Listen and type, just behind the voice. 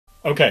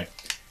Okay,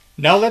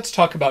 now let's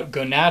talk about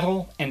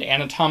gonadal and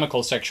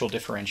anatomical sexual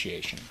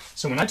differentiation.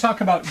 So when I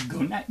talk about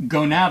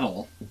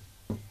gonadal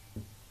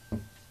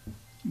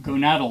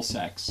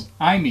sex,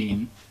 I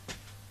mean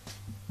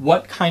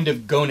what kind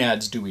of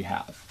gonads do we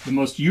have? The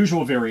most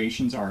usual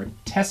variations are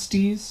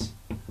testes,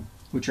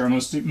 which are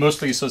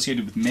mostly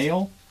associated with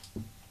male,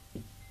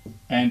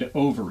 and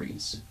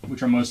ovaries,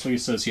 which are mostly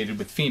associated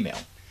with female.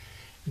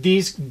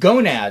 These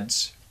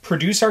gonads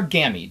produce our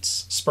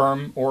gametes,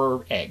 sperm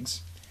or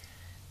eggs.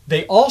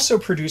 They also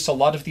produce a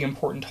lot of the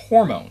important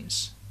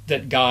hormones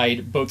that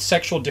guide both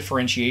sexual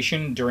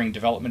differentiation during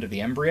development of the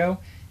embryo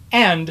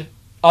and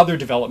other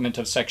development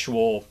of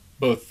sexual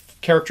both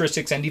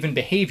characteristics and even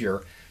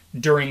behavior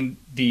during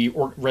the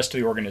rest of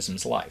the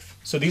organism's life.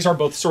 So these are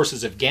both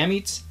sources of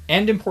gametes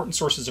and important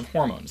sources of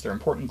hormones. They're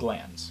important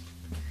glands.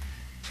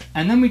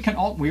 And then we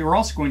are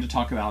also going to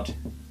talk about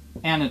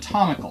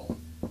anatomical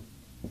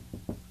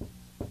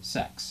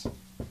sex,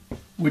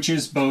 which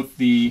is both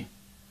the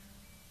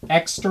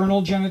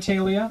external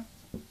genitalia,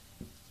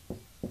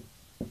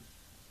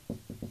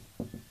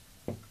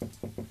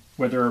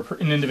 whether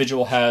an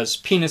individual has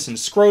penis and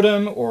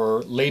scrotum,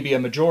 or labia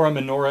majora,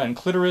 minora, and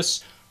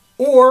clitoris,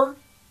 or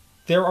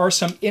there are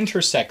some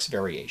intersex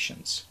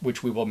variations,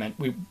 which we will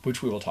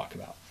talk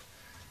about.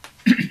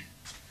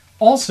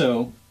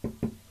 Also,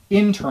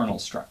 internal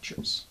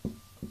structures.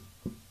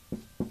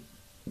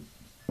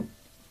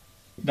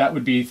 That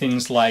would be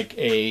things like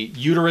a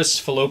uterus,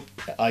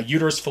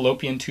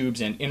 fallopian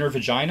tubes, and inner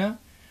vagina,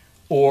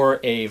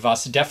 or a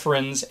vas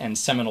deferens and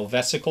seminal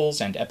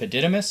vesicles and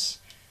epididymis.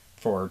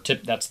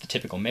 That's the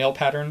typical male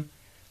pattern.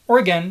 Or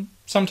again,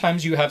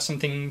 sometimes you have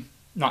something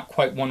not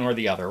quite one or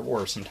the other,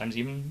 or sometimes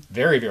even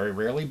very, very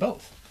rarely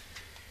both.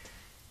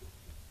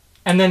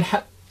 And then,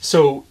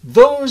 so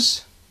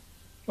those,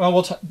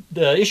 well,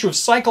 the issue of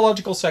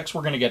psychological sex,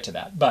 we're going to get to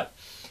that. But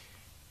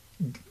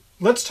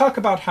let's talk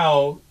about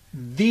how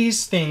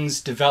these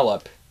things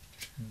develop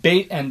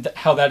and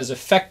how that is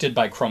affected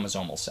by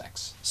chromosomal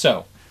sex.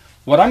 So,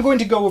 what I'm going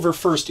to go over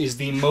first is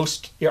the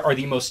most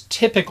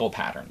typical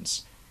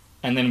patterns,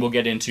 and then we'll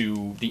get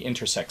into the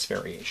intersex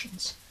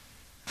variations.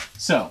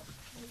 So,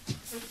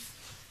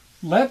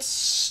 let's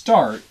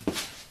start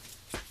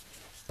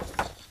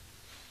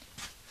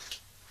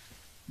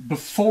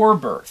before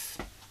birth.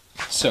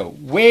 So,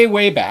 way,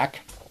 way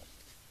back.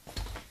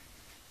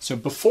 So,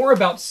 before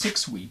about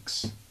 6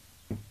 weeks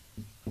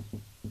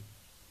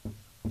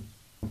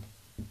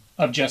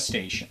of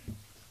gestation.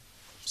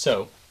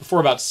 So, before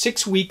about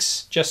 6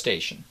 weeks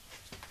gestation,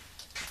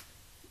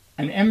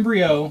 an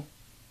embryo,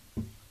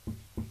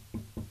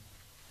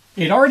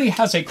 it already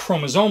has a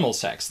chromosomal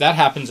sex. That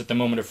happens at the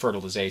moment of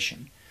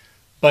fertilization.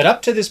 But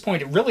up to this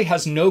point, it really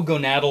has no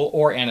gonadal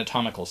or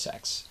anatomical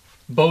sex.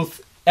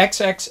 Both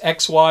XX,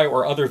 XY,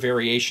 or other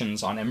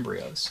variations on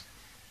embryos.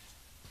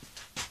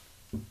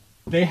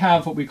 They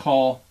have what we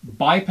call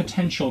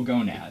bipotential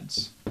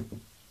gonads.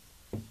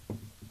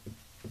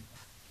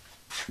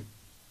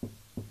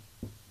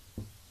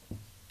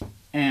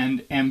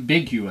 And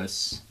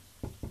ambiguous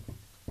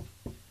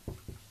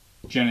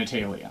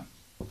genitalia.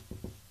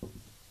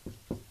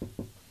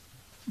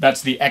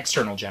 That's the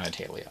external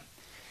genitalia.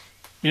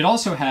 It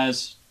also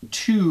has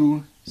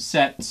 2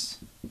 sets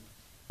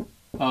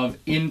of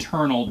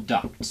internal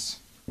ducts.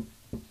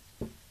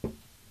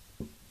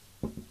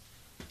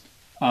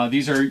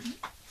 These are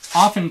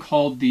often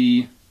called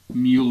the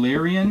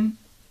Mullerian,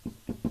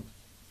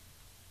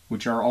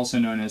 which are also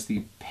known as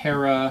the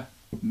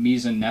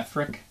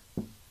paramesonephric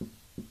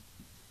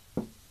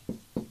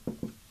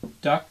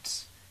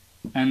ducts,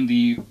 and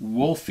the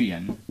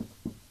Wolffian,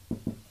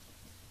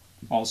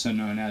 also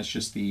known as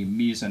just the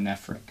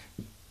mesonephric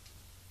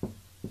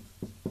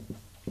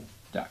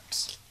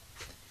ducts.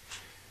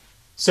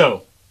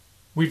 So,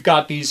 we've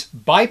got these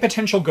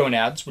bipotential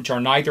gonads, which are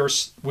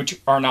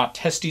not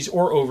testes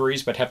or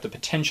ovaries, but have the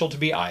potential to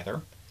be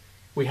either.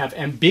 We have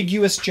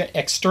ambiguous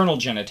external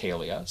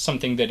genitalia,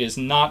 something that is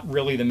not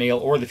really the male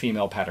or the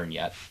female pattern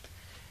yet.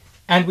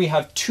 And we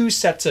have 2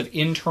 sets of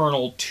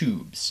internal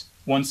tubes.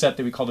 One set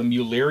that we call the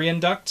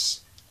Mullerian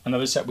ducts,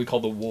 another set we call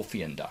the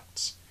Wolffian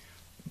ducts.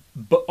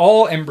 But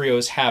all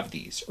embryos have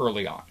these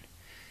early on.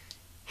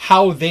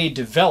 How they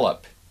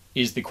develop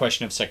is the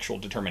question of sexual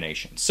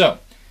determination. So,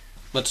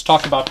 let's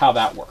talk about how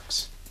that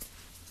works.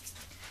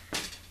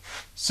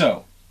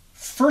 So,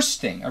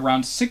 first thing,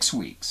 around 6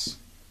 weeks,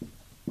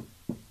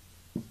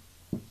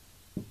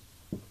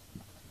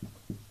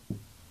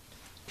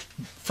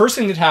 first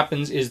thing that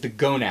happens is the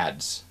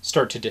gonads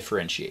start to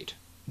differentiate.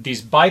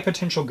 These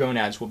bipotential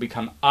gonads will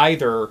become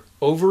either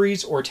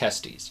ovaries or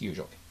testes,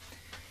 usually.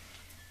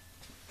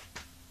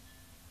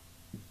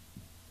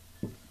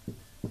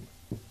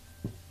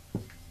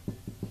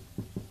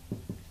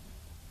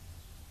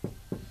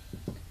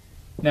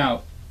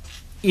 Now,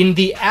 in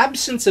the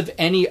absence of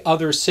any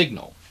other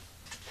signal,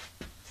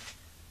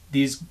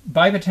 these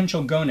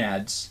bipotential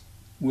gonads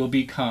will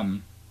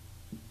become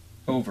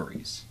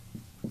ovaries.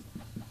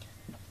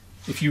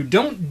 If you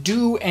don't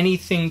do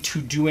anything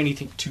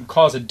to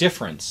cause a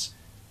difference,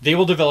 they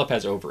will develop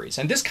as ovaries.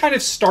 And this kind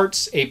of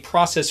starts a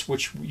process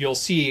which you'll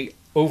see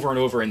over and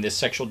over in this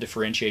sexual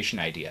differentiation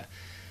idea.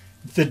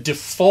 The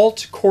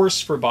default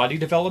course for body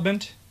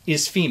development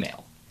is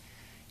female.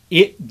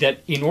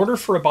 That in order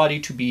for a body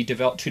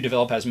to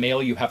develop as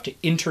male, you have to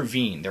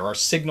intervene. There are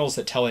signals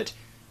that tell it,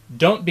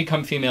 don't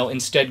become female,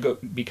 instead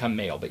become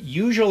male. But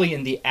usually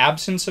in the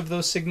absence of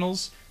those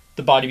signals,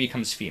 the body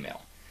becomes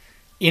female.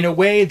 In a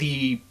way,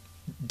 the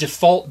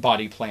default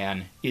body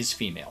plan is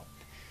female.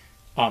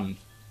 I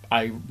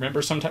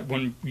remember sometimes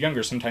when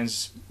younger,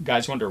 sometimes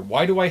guys wonder,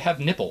 why do I have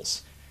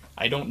nipples?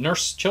 I don't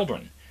nurse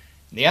children.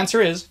 And the answer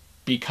is,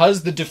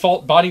 because the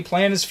default body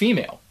plan is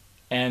female.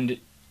 And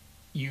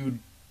you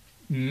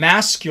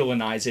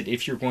masculinize it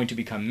if you're going to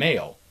become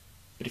male.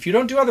 But if you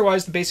don't do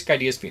otherwise, the basic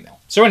idea is female.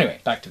 So anyway,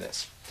 back to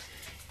this.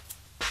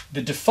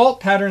 The default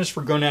pattern is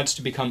for gonads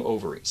to become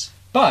ovaries.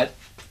 But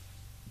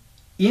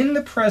in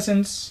the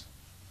presence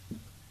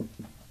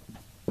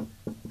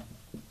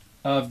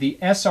of the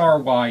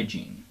SRY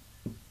gene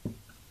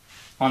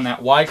on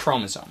that Y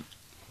chromosome,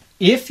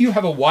 if you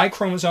have a Y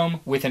chromosome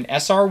with an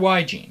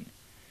SRY gene,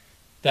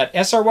 that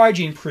SRY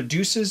gene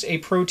produces a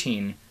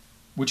protein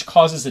which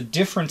causes a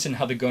difference in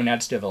how the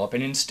gonads develop,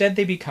 and instead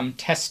they become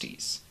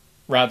testes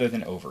rather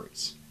than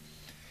ovaries.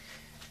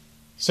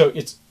 So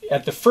it's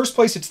at the first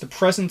place, it's the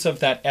presence of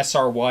that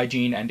SRY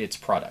gene and its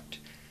product.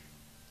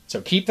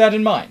 So keep that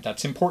in mind.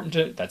 That's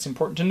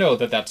important to know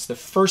that that's the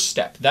first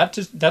step.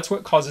 That's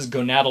what causes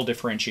gonadal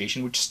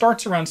differentiation, which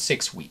starts around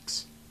 6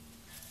 weeks.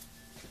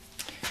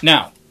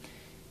 Now,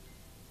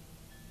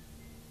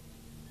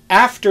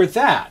 after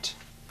that,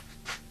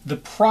 the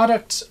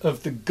products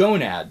of the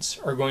gonads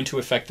are going to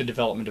affect the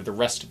development of the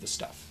rest of the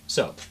stuff.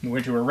 So I'm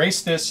going to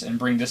erase this and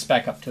bring this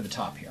back up to the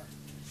top here.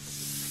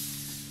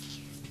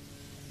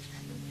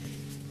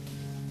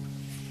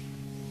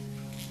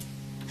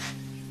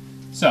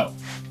 So,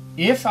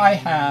 if I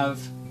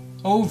have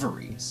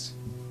ovaries,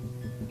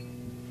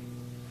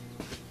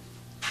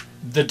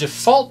 the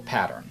default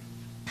pattern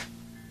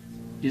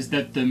is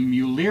that the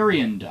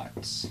Mullerian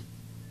ducts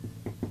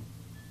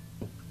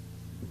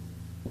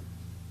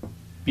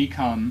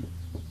become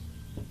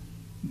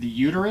the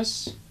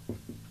uterus,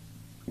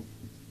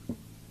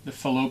 the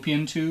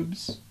fallopian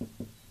tubes,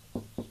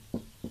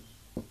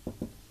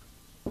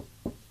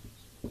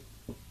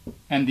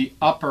 and the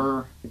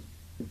upper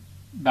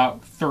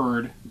about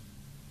third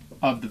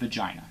of the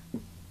vagina.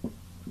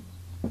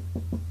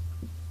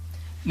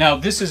 Now,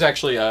 this is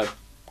actually a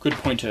good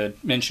point to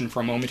mention for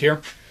a moment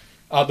here.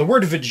 The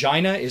word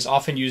vagina is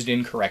often used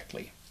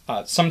incorrectly.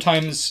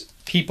 Sometimes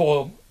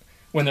people,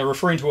 when they're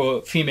referring to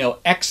a female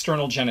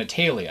external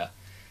genitalia,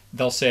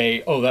 they'll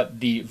say, oh, that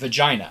the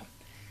vagina.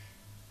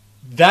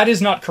 That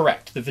is not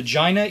correct. The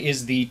vagina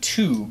is the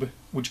tube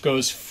which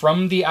goes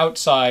from the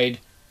outside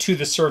to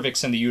the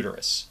cervix and the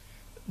uterus.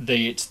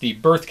 It's the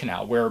birth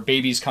canal where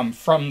babies come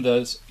from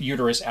the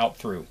uterus out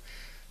through.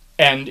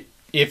 And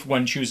if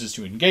one chooses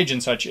to engage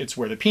in such, it's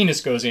where the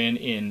penis goes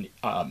in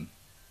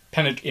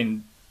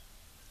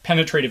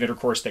penetrative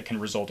intercourse that can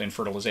result in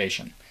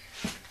fertilization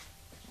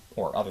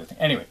or other things.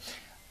 Anyway,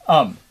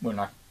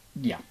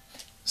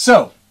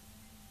 So,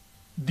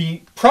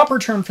 the proper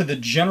term for the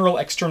general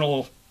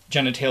external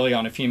genitalia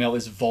on a female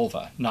is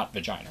vulva, not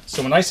vagina.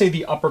 So when I say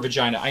the upper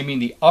vagina, I mean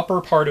the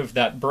upper part of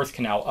that birth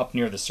canal up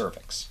near the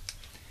cervix.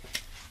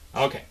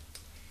 Okay.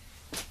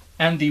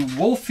 And the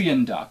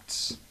Wolffian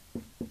ducts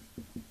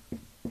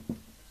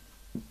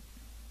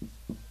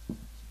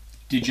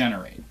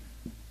degenerate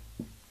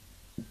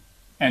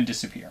and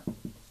disappear.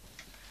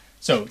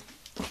 So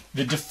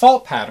the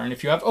default pattern,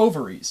 if you have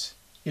ovaries,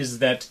 is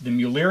that the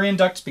Mullerian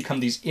ducts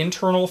become these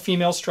internal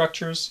female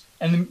structures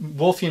and the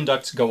Wolffian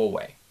ducts go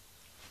away.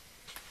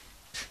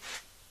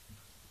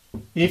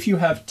 If you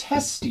have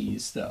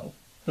testes, though,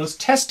 those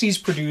testes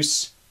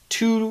produce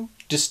two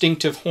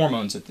distinctive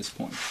hormones at this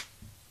point.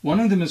 One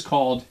of them is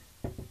called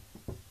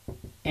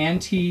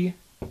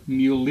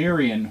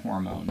anti-Mullerian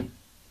hormone.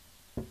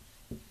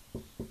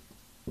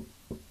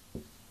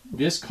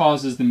 This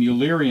causes the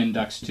Mullerian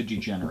ducts to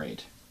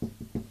degenerate.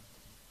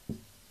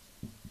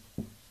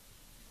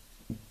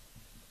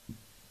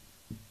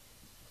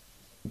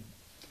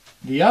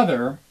 The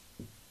other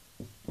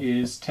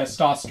is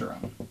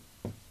testosterone.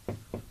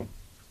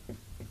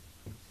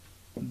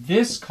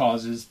 This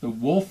causes the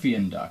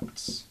Wolffian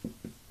ducts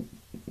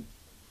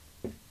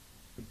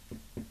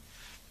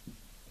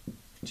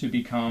to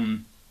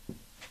become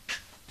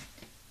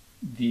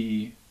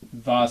the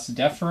vas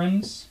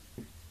deferens,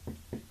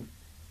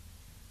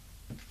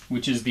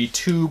 which is the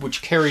tube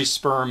which carries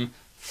sperm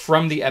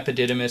from the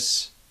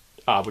epididymis,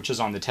 which is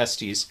on the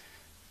testes,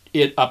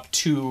 up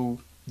to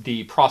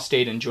the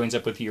prostate and joins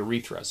up with the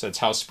urethra. So it's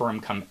how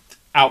sperm come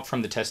out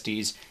from the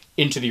testes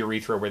into the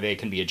urethra where they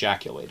can be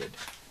ejaculated.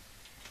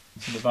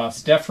 So the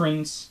vas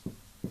deferens,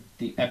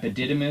 the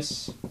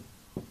epididymis,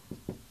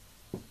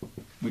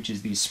 which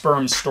is the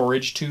sperm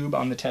storage tube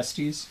on the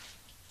testes,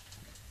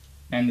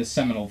 and the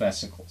seminal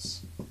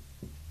vesicles,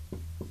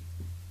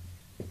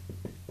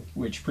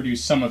 which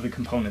produce some of the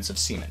components of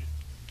semen.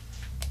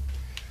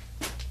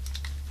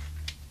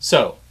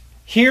 So,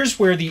 here's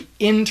where the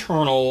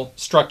internal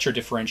structure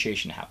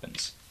differentiation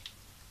happens.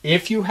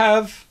 If you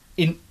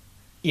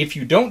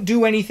don't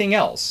do anything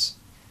else,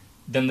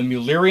 then the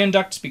Mullerian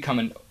ducts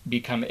become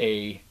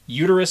a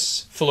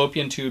uterus,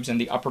 fallopian tubes, and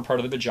the upper part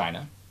of the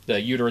vagina.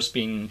 The uterus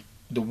being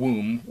the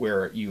womb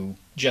where you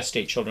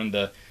gestate children,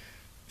 the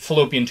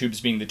fallopian tubes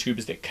being the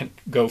tubes that can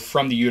go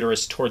from the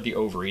uterus toward the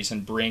ovaries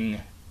and bring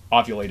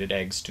ovulated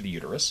eggs to the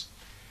uterus.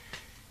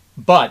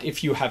 But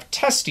if you have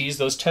testes,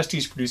 those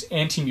testes produce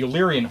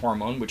anti-Mullerian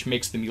hormone, which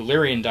makes the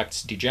Mullerian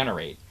ducts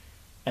degenerate,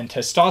 and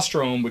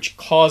testosterone, which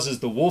causes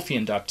the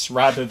Wolffian ducts,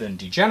 rather than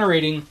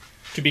degenerating,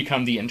 to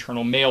become the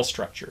internal male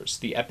structures.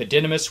 The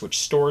epididymis, which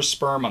stores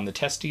sperm on the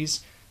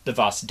testes, the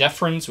vas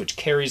deferens, which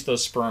carries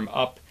those sperm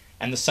up,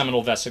 and the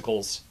seminal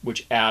vesicles,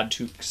 which add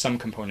to some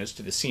components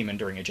to the semen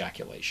during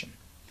ejaculation.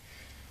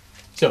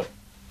 So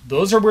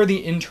those are where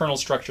the internal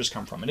structures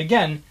come from. And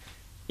again,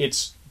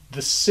 it's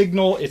the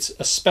signal, it's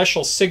a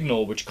special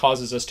signal which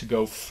causes us to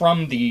go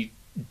from the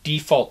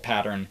default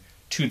pattern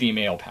to the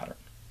male pattern.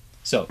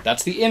 So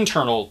that's the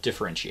internal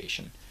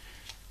differentiation.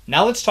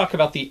 Now let's talk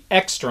about the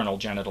external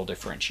genital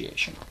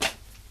differentiation.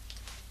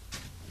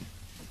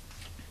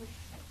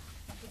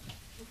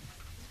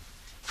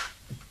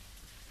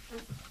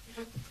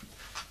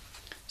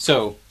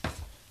 So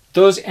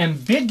those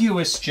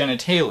ambiguous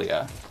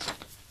genitalia,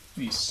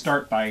 we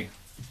start by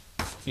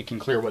making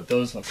clear what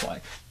those look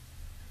like.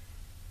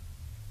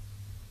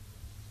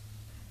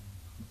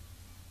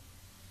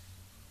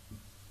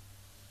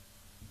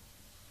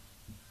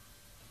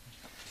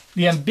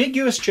 The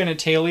ambiguous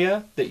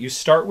genitalia that you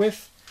start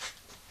with,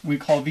 we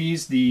call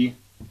these the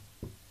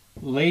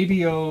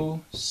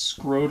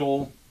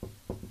labioscrotal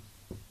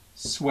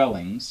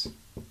swellings.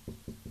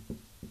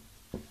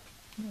 I'll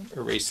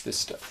erase this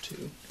stuff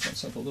too, give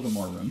myself a little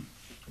more room.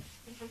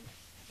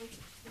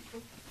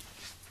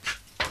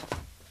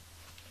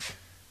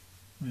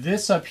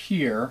 This up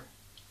here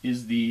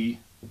is the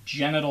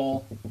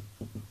genital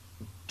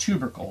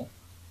tubercle,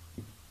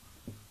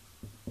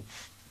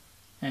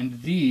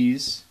 and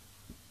these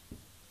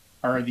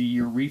are the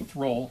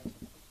urethral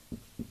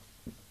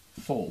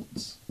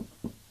folds.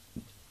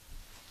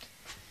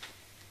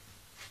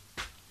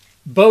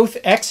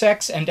 Both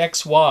XX and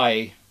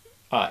XY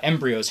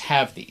embryos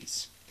have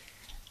these.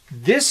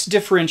 This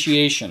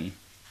differentiation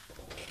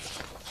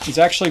is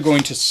actually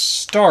going to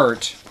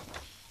start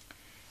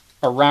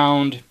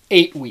around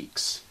 8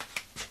 weeks.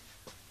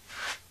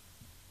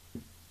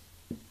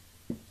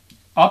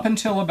 Up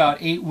until about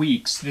 8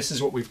 weeks, this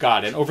is what we've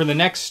got. And over the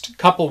next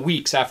couple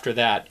weeks after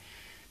that,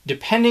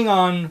 depending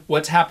on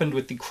what's happened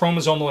with the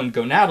chromosomal and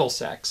gonadal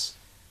sex,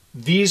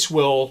 these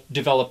will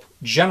develop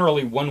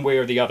generally one way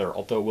or the other,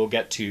 although we'll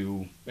get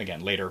to,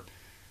 again, later,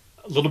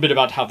 a little bit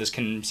about how this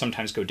can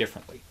sometimes go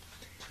differently.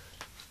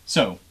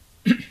 So,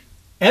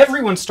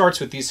 everyone starts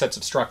with these sets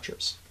of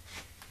structures.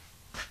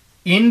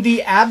 In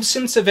the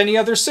absence of any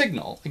other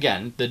signal,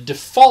 again, the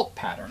default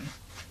pattern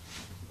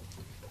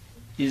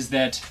is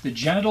that the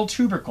genital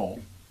tubercle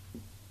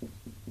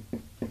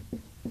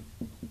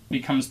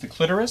becomes the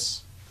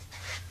clitoris,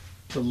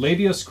 the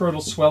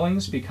labioscrotal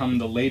swellings become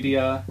the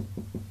labia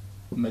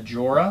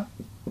majora,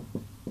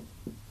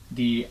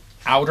 the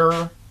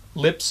outer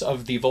lips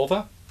of the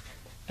vulva,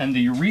 and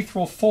the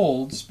urethral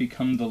folds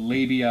become the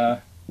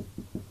labia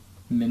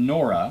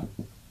minora,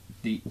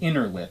 the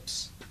inner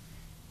lips,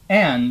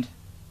 and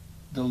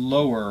the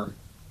lower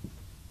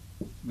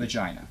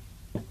vagina,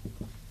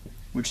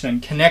 which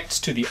then connects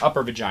to the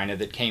upper vagina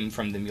that came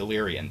from the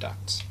Mullerian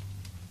ducts.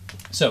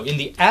 So in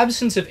the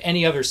absence of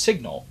any other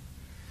signal,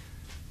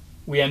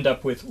 we end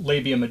up with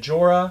labia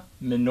majora,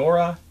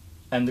 minora,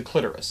 and the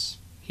clitoris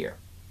here.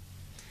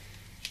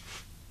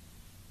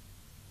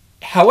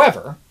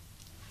 However,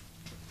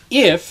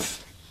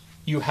 if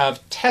you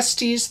have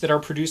testes that are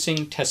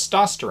producing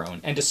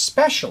testosterone, and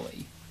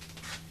especially,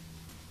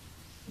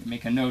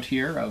 make a note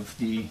here of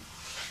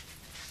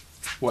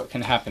what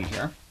can happen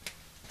here.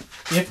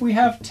 If we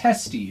have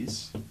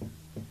testes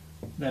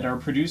that are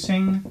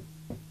producing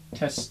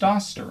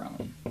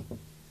testosterone,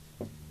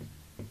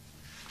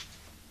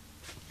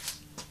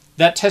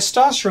 that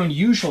testosterone,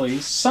 usually,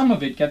 some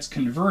of it gets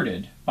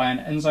converted by an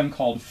enzyme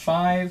called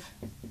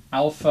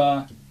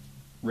 5-alpha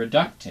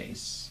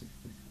reductase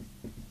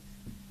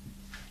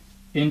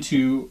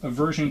into a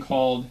version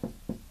called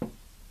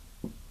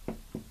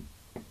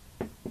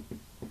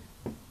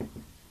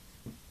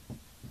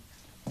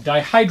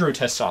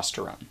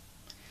dihydrotestosterone.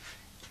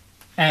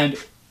 And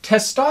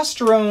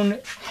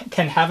testosterone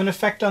can have an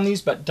effect on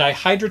these, but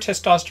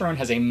dihydrotestosterone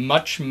has a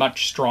much,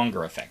 much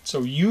stronger effect.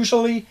 So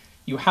usually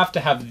you have to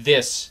have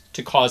this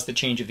to cause the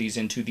change of these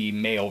into the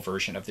male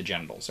version of the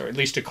genitals, or at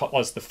least to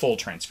cause the full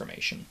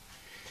transformation.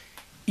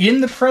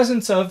 In the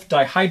presence of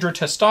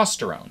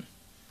dihydrotestosterone,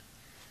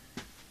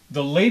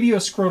 the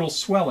labioscrotal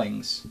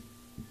swellings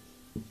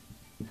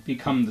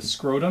become the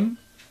scrotum,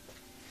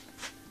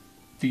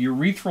 the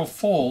urethral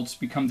folds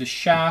become the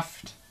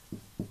shaft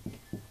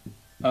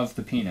of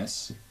the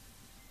penis,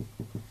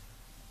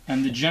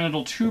 and the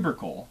genital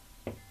tubercle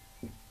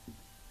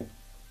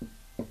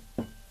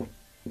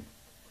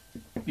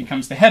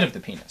becomes the head of the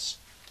penis.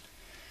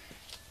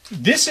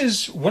 This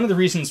is one of the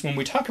reasons when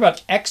we talk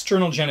about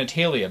external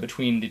genitalia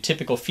between the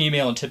typical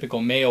female and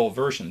typical male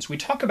versions, we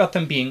talk about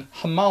them being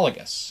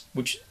homologous,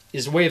 which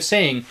is a way of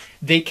saying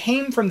they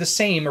came from the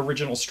same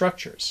original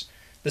structures.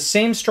 The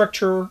same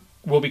structure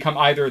will become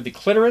either the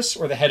clitoris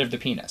or the head of the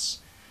penis.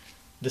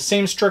 The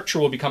same structure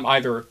will become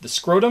either the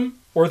scrotum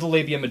or the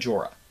labia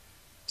majora.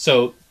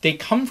 So they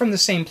come from the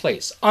same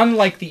place,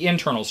 unlike the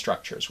internal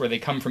structures, where they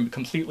come from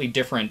completely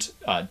different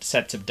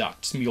sets of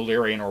ducts,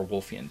 Mullerian or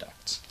Wolffian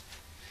ducts.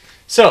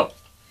 So,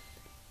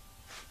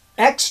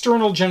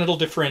 external genital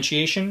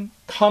differentiation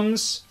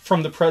comes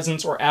from the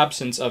presence or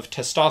absence of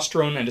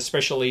testosterone, and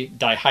especially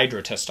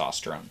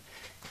dihydrotestosterone.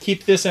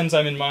 Keep this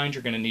enzyme in mind,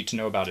 you're going to need to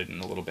know about it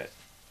in a little bit.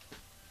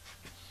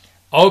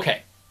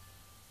 Okay,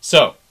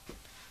 so,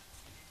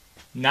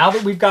 now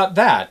that we've got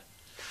that,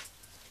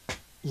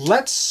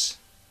 let's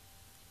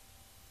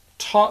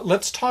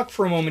talk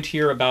for a moment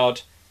here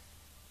about,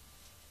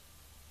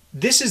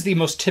 this is the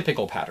most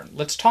typical pattern.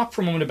 Let's talk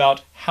for a moment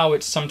about how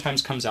it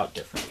sometimes comes out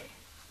differently.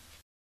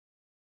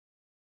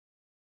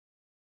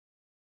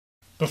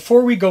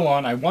 Before we go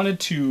on, I wanted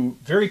to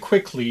very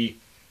quickly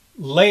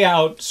lay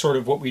out sort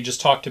of what we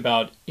just talked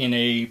about in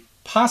a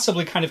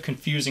possibly kind of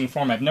confusing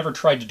form. I've never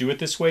tried to do it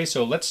this way,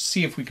 so let's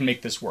see if we can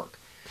make this work.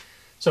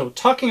 So,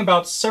 talking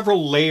about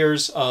several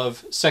layers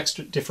of sex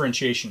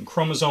differentiation,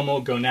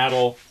 chromosomal,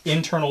 gonadal,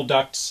 internal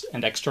ducts,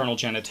 and external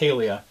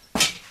genitalia,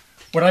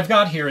 what I've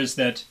got here is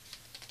that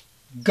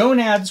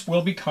gonads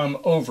will become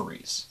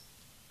ovaries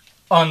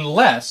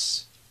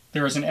unless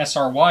there is an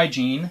SRY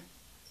gene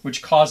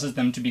which causes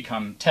them to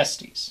become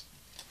testes.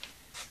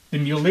 The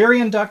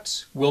Mullerian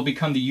ducts will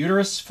become the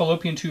uterus,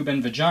 fallopian tube,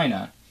 and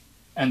vagina,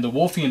 and the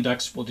Wolffian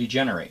ducts will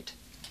degenerate,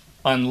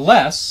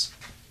 unless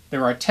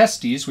there are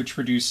testes which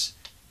produce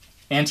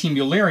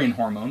anti-Mullerian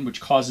hormone, which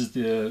causes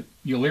the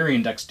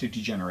Mullerian ducts to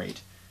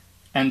degenerate,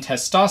 and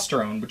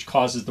testosterone, which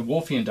causes the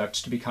Wolffian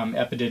ducts to become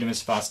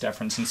epididymis, vas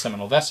deferens, and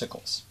seminal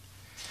vesicles.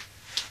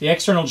 The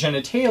external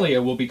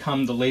genitalia will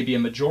become the labia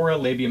majora,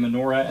 labia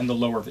minora, and the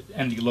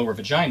lower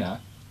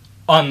vagina,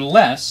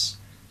 unless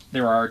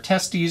there are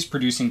testes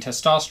producing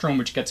testosterone,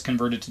 which gets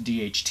converted to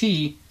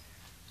DHT,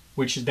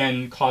 which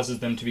then causes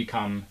them to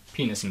become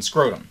penis and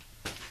scrotum.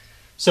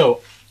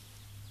 So,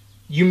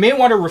 you may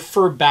want to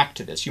refer back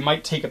to this. You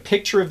might take a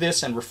picture of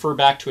this and refer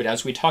back to it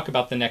as we talk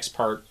about the next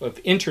part of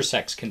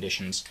intersex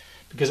conditions,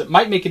 because it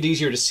might make it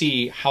easier to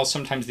see how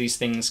sometimes these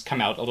things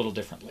come out a little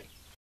differently.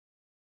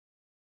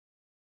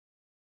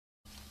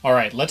 All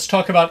right, let's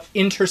talk about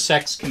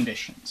intersex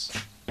conditions.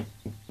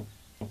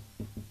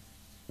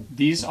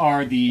 These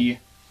are the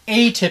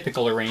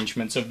atypical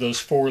arrangements of those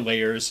 4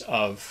 layers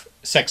of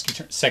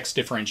sex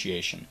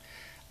differentiation.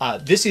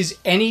 This is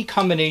any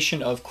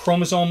combination of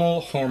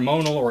chromosomal,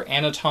 hormonal, or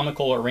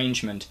anatomical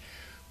arrangement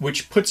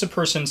which puts a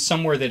person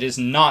somewhere that is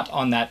not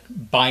on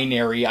that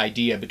binary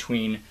idea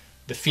between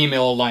the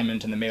female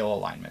alignment and the male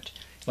alignment.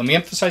 Let me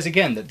emphasize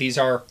again that these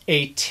are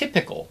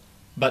atypical,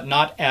 but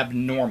not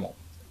abnormal.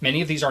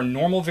 Many of these are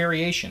normal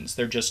variations,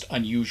 they're just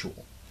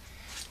unusual.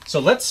 So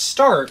let's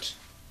start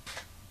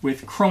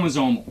with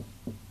chromosomal.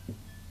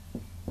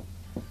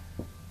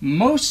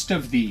 Most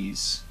of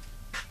these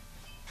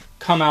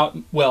come out,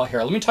 well,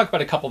 here, let me talk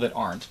about a couple that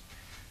aren't.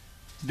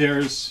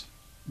 There's,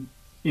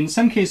 in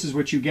some cases,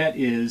 what you get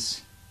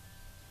is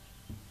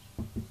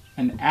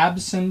an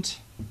absent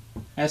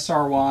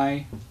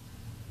SRY.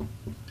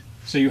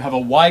 So you have a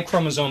Y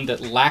chromosome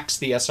that lacks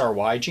the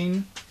SRY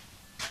gene.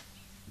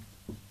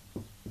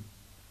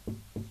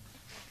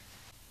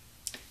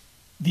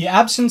 The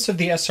absence of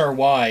the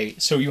SRY,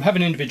 so you have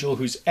an individual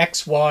who's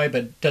XY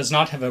but does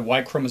not have a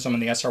Y chromosome in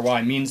the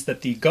SRY, means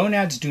that the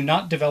gonads do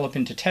not develop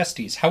into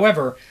testes.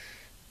 However,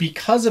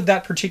 because of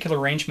that particular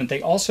arrangement,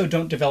 they also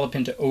don't develop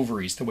into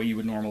ovaries the way you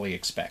would normally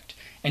expect.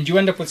 And you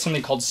end up with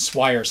something called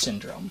Swyer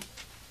syndrome.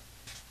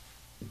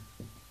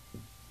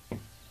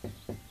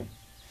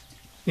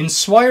 In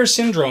Swyer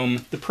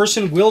syndrome, the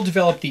person will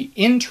develop the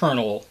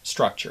internal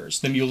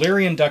structures. The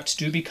Mullerian ducts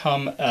do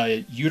become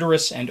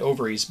uterus and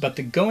ovaries, but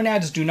the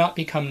gonads do not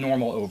become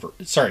normal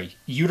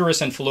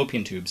uterus and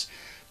fallopian tubes,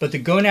 but the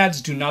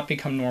gonads do not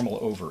become normal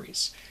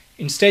ovaries.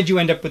 Instead, you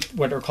end up with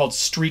what are called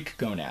streak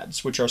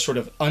gonads, which are sort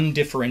of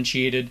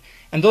undifferentiated,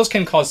 and those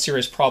can cause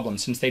serious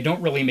problems since they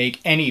don't really make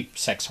any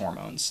sex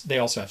hormones. They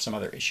also have some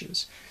other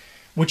issues.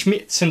 Which,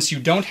 since you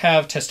don't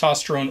have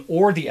testosterone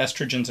or the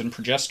estrogens and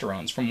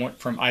progesterones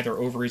from either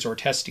ovaries or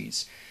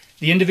testes,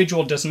 the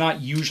individual does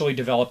not usually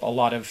develop a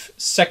lot of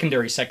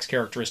secondary sex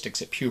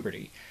characteristics at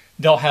puberty.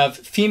 They'll have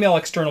female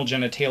external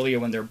genitalia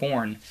when they're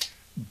born,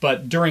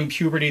 but during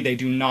puberty they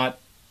do not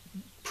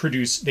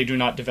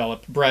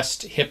develop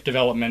breast, hip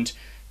development,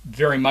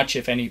 very much,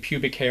 if any,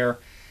 pubic hair,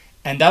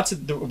 and that's at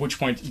which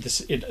point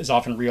it is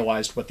often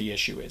realized what the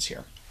issue is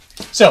here.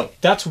 So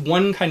that's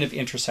one kind of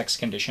intersex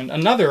condition.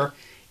 Another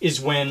is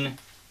when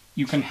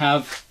you can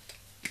have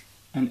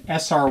an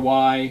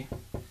SRY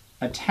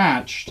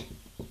attached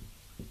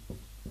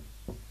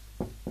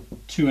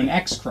to an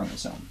X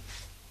chromosome.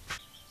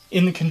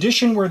 In the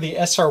condition where the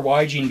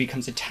SRY gene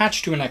becomes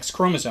attached to an X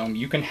chromosome,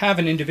 you can have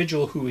an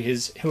individual who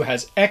has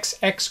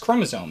XX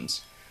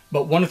chromosomes,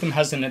 but one of them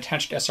has an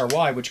attached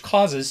SRY, which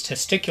causes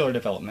testicular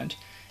development,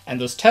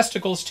 and those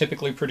testicles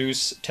typically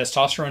produce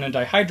testosterone and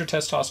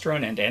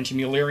dihydrotestosterone and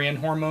anti-Mullerian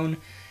hormone,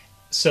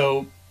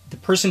 so the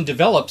person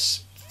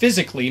develops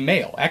physically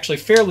male, actually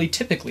fairly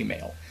typically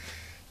male.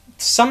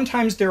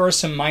 Sometimes there are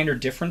some minor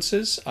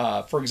differences.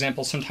 For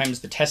example, sometimes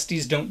the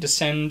testes don't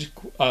descend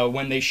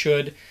when they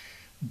should,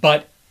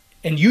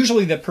 and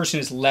usually the person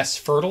is less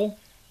fertile,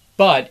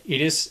 but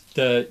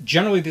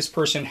generally this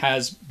person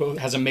has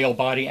a male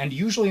body and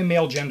usually a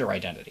male gender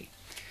identity.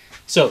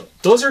 So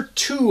those are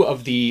two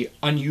of the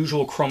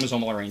unusual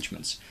chromosomal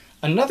arrangements.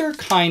 Another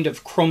kind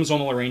of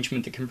chromosomal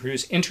arrangement that can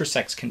produce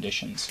intersex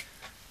conditions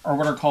are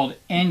what are called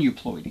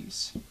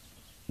aneuploidies.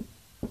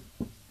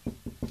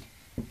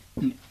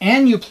 An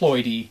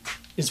aneuploidy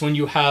is when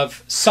you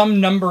have some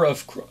number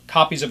of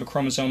copies of a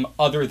chromosome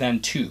other than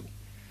 2.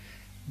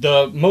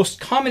 The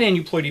most common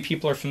aneuploidy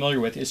people are familiar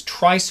with is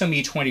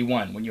trisomy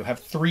 21, when you have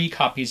 3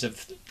 copies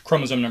of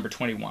chromosome number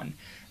 21.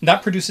 And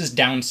that produces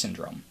Down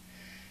syndrome.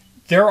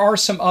 There are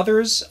some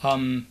others.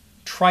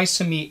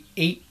 Trisomy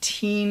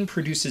 18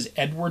 produces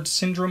Edwards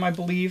syndrome, I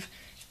believe,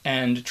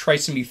 and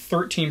trisomy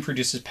 13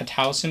 produces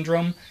Patau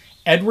syndrome.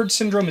 Edwards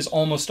syndrome is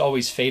almost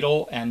always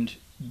fatal, and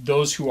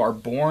those who are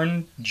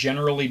born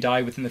generally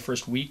die within the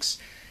first weeks.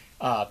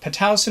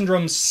 Patau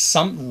syndrome,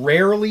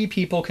 rarely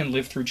people can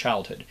live through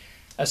childhood.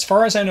 As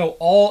far as I know,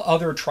 all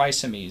other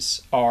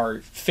trisomies are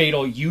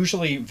fatal,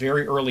 usually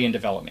very early in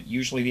development.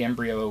 Usually the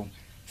embryo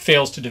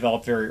fails to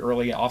develop very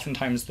early.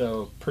 Oftentimes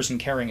the person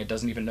carrying it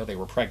doesn't even know they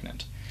were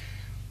pregnant.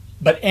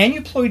 But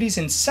aneuploidies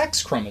in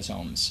sex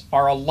chromosomes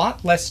are a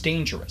lot less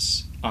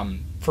dangerous,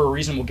 for a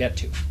reason we'll get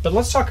to. But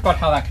let's talk about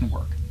how that can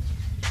work.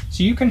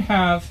 So you can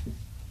have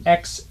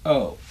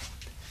XO,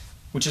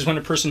 which is when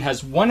a person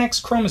has one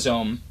X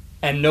chromosome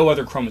and no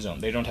other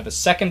chromosome. They don't have a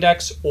second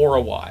X or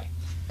a Y.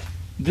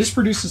 This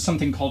produces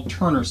something called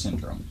Turner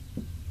syndrome.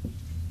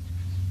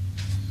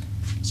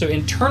 So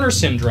in Turner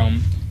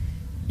syndrome,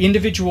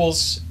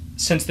 individuals,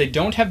 since they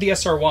don't have the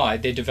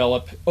SRY, they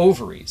develop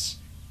ovaries,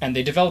 and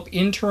they develop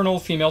internal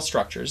female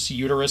structures,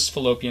 uterus,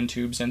 fallopian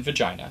tubes, and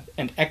vagina,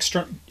 and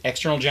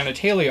external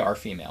genitalia are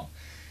female.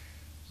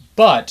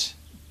 But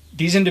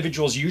these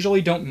individuals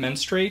usually don't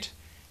menstruate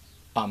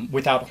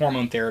without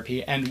hormone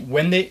therapy, and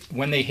when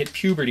they hit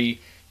puberty,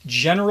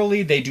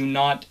 generally they do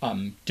not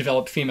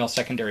develop female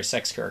secondary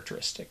sex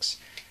characteristics.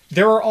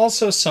 There are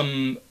also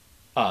some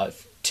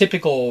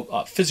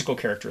typical physical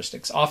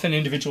characteristics. Often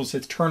individuals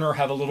with Turner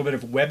have a little bit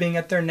of webbing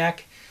at their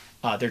neck.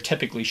 They're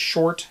typically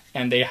short,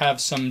 and they have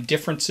some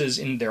differences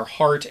in their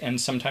heart and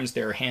sometimes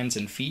their hands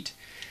and feet.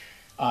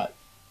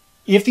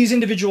 If these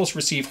individuals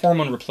receive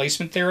hormone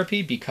replacement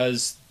therapy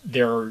because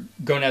their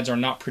gonads are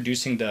not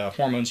producing the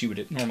hormones you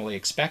would normally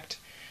expect,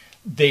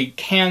 they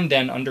can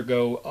then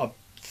undergo a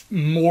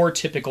more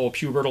typical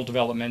pubertal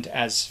development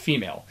as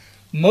female.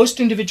 Most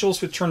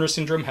individuals with Turner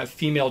syndrome have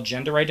female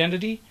gender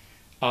identity,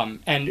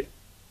 and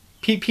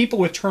people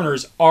with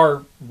Turner's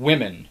are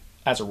women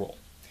as a rule.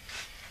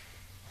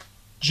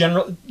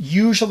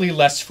 Usually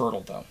less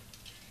fertile, though.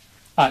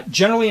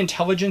 Generally,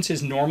 intelligence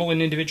is normal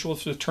in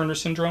individuals with Turner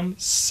syndrome.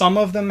 Some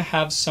of them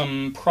have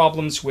some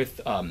problems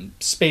with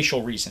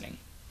spatial reasoning.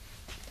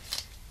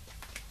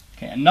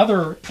 Okay,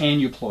 another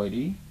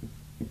aneuploidy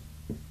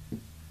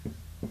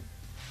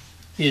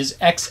is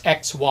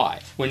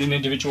XXY, when an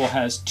individual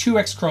has 2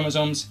 X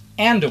chromosomes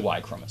and a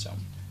Y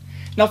chromosome.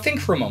 Now think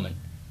for a moment.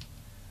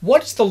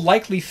 What's the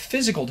likely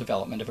physical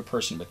development of a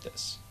person with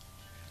this?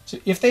 So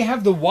if they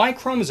have the Y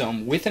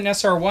chromosome with an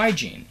SRY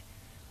gene,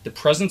 the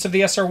presence of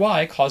the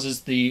SRY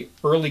causes the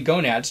early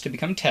gonads to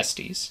become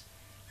testes.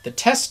 The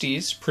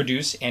testes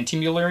produce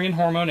anti-Mullerian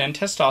hormone and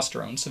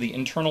testosterone, so the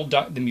internal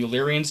duct, the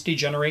Mullerians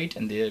degenerate,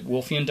 and the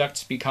Wolffian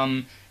ducts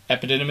become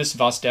epididymis,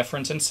 vas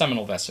deferens, and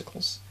seminal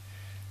vesicles.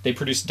 They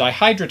produce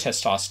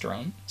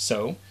dihydrotestosterone,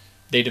 so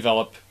they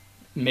develop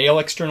male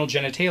external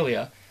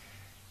genitalia.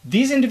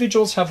 These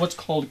individuals have what's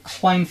called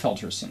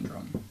Klinefelter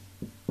syndrome.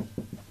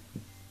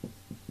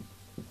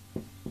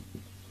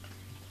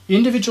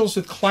 Individuals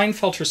with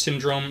Klinefelter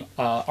syndrome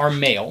are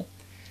male.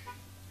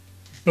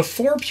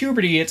 Before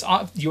puberty,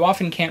 you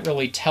often can't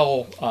really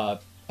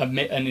tell an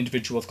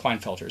individual with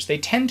Klinefelters. They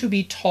tend to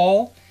be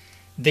tall,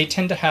 they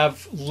tend to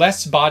have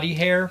less body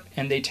hair,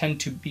 and they tend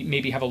to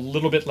maybe have a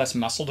little bit less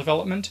muscle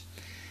development.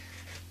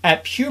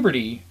 At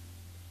puberty,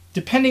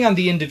 depending on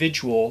the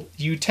individual,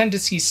 you tend to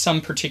see some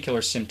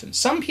particular symptoms.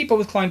 Some people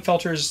with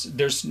Klinefelters,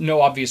 there's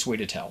no obvious way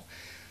to tell.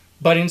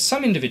 But in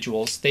some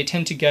individuals, they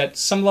tend to get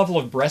some level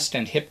of breast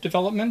and hip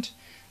development,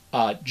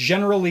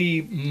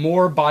 generally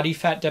more body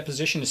fat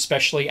deposition,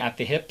 especially at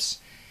the hips.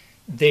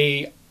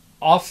 They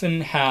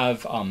often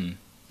have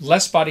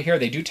less body hair.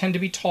 They do tend to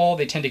be tall.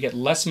 They tend to get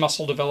less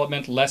muscle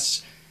development,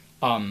 less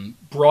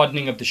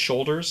broadening of the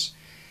shoulders.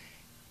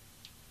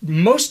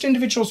 Most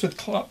individuals with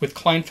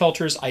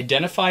Klinefelters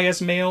identify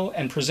as male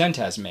and present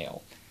as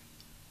male,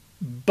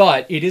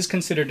 but it is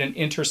considered an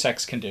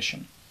intersex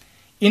condition.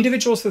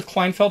 Individuals with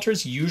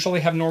Klinefelters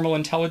usually have normal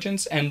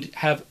intelligence and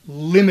have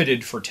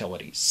limited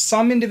fertility.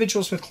 Some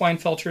individuals with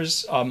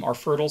Klinefelters are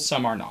fertile,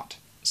 some are not.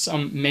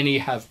 Many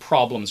have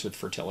problems with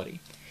fertility.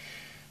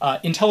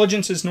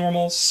 Intelligence is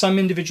normal. Some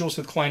individuals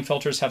with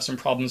Klinefelters have some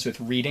problems with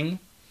reading,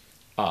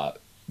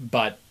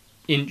 but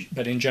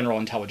in general,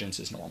 intelligence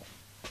is normal.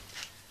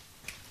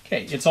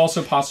 Okay, it's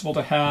also possible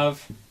to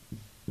have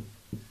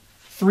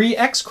 3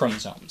 X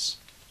chromosomes,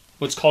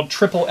 what's called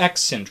triple X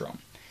syndrome.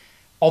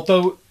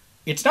 Although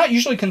it's not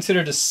usually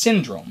considered a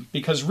syndrome,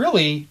 because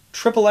really,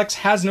 triple X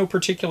has no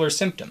particular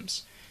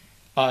symptoms.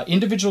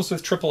 Individuals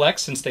with triple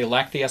X, since they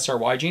lack the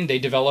SRY gene, they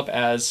develop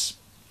as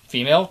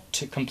female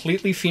to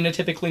completely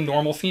phenotypically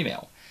normal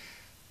female.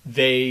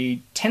 They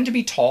tend to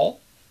be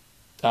tall.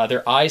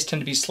 Their eyes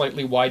tend to be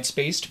slightly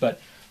wide-spaced, but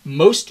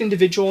most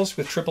individuals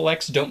with triple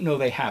X don't know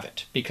they have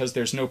it because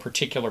there's no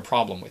particular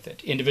problem with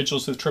it.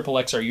 Individuals with triple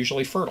X are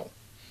usually fertile.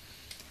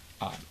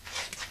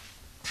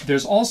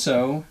 There's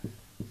also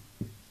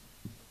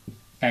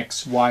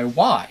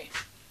XYY,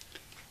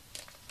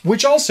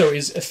 which also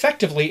is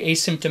effectively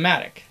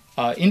asymptomatic.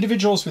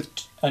 Individuals with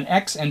an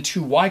X and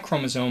 2 Y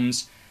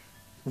chromosomes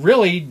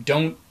really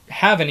don't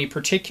have any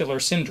particular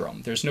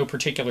syndrome. There's no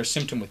particular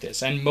symptom with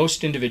this, and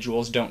most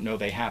individuals don't know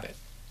they have it.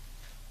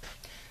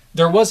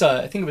 There was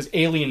I think it was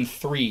Alien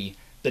 3,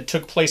 that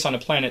took place on a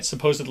planet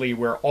supposedly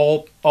where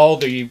all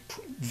the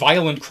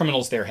violent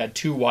criminals there had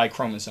 2 Y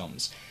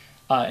chromosomes.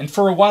 And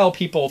for a while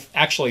people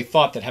actually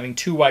thought that having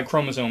 2 Y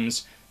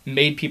chromosomes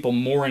made people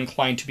more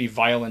inclined to be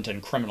violent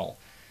and criminal.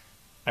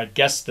 I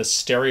guess the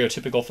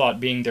stereotypical thought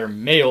being they're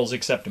males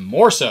except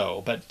more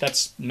so, but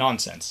that's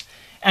nonsense.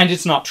 And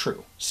it's not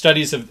true.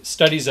 Studies of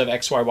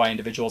XYY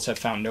individuals have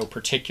found no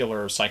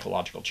particular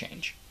psychological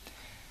change.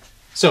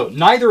 So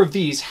neither of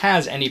these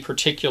has any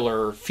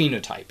particular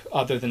phenotype,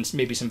 other than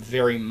maybe some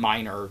very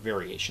minor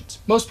variations.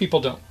 Most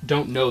people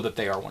don't know that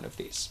they are one of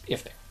these,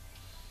 if they are.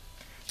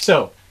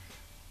 So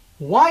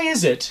why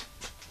is it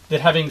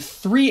that having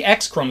 3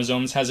 X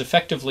chromosomes has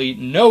effectively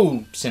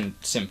no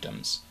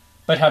symptoms,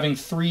 but having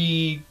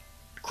 3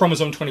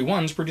 chromosome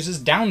 21s produces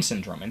Down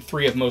syndrome, and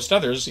 3 of most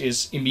others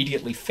is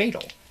immediately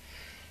fatal?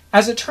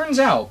 As it turns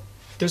out,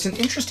 there's an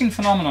interesting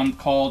phenomenon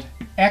called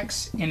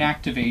X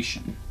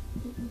inactivation,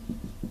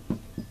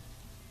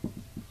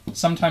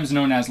 sometimes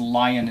known as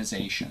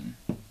lionization.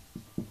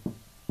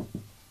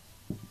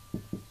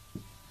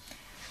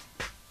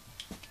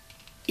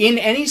 In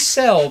any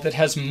cell that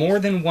has more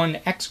than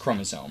 1 X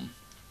chromosome,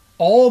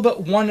 all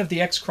but one of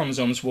the X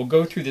chromosomes will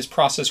go through this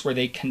process where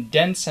they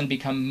condense and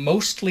become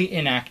mostly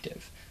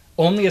inactive.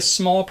 Only a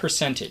small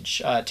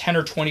percentage, 10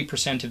 or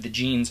 20% of the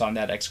genes on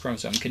that X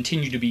chromosome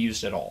continue to be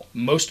used at all.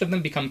 Most of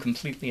them become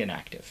completely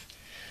inactive.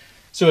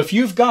 So if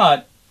you've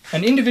got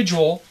an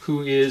individual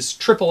who is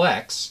triple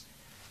X,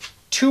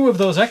 2 of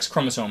those X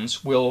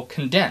chromosomes will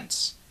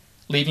condense,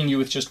 leaving you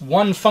with just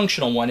 1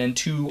 functional one and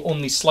 2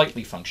 only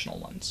slightly functional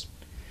ones.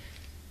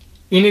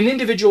 In an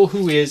individual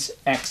who is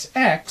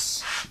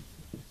XX,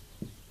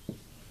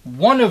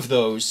 1 of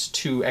those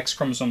 2 X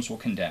chromosomes will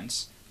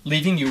condense,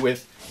 leaving you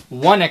with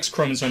 1 X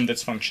chromosome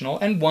that's functional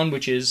and 1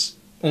 which is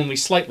only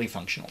slightly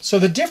functional. So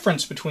the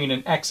difference between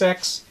an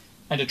XX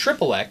and a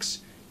triple X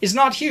is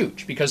not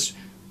huge, because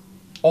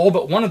all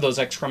but 1 of those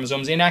X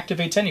chromosomes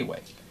inactivates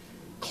anyway.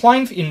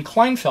 In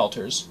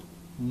Klinefelters,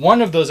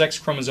 1 of those X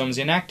chromosomes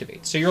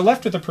inactivates. So you're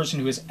left with a person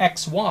who is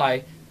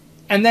XY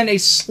and then a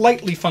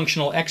slightly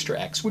functional extra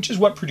X, which is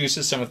what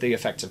produces some of the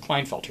effects of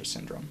Klinefelter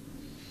syndrome.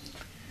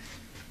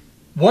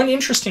 One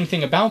interesting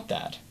thing about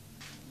that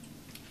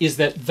is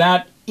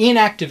that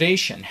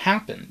inactivation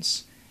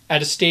happens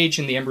at a stage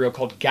in the embryo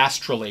called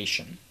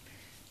gastrulation,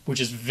 which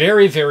is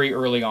very, very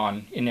early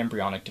on in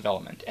embryonic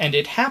development. And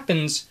it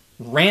happens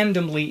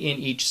randomly in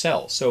each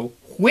cell. So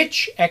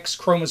which X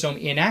chromosome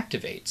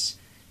inactivates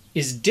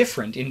is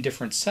different in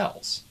different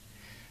cells.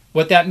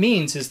 What that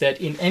means is that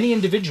in any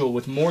individual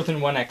with more than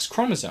 1 X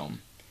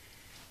chromosome,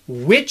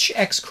 which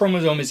X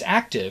chromosome is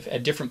active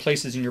at different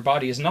places in your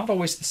body is not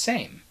always the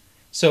same.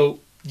 So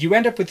you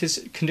end up with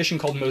this condition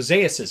called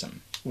mosaicism,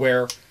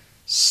 where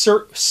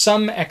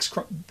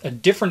a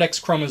different X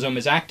chromosome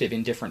is active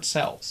in different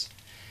cells.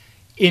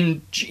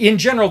 In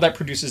general, that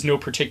produces no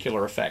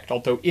particular effect,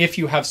 although if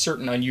you have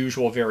certain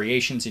unusual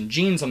variations in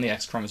genes on the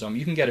X chromosome,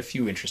 you can get a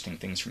few interesting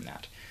things from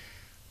that.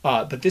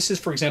 But this is,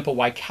 for example,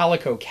 why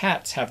calico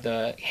cats have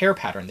the hair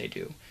pattern they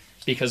do,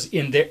 because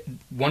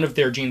one of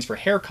their genes for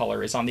hair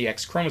color is on the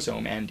X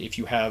chromosome, and if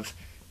you have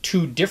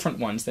 2 different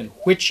ones, then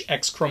which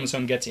X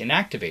chromosome gets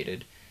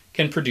inactivated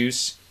can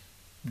produce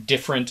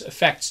different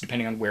effects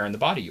depending on where in the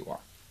body you are.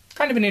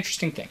 Kind of an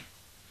interesting thing.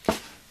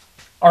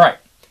 All right.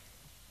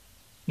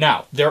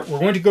 Now, we're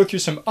going to go through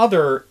some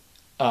other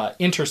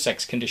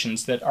intersex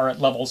conditions that are at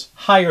levels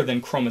higher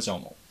than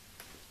chromosomal.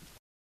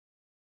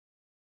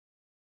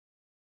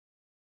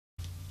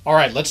 All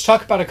right, let's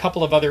talk about a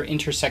couple of other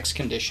intersex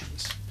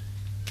conditions.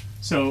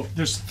 So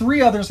there's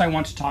 3 others I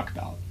want to talk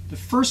about. The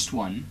first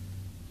one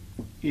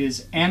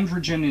is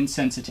androgen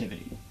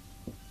insensitivity.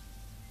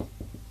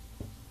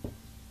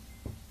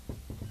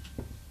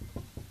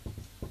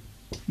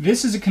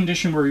 This is a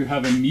condition where you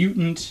have a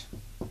mutant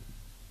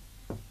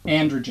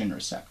androgen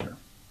receptor.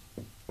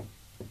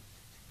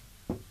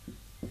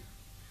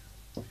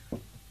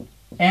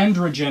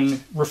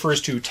 Androgen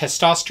refers to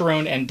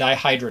testosterone and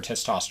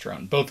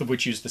dihydrotestosterone, both of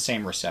which use the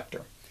same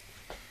receptor.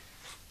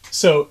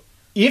 So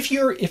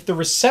if the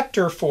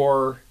receptor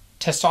for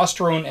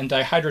testosterone and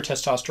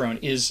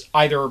dihydrotestosterone is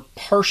either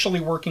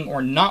partially working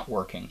or not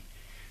working,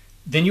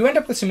 then you end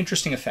up with some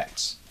interesting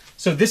effects.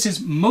 So this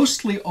is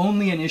mostly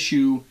only an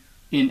issue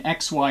in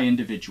XY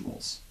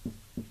individuals.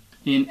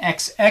 In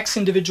XX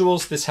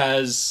individuals, this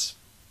has,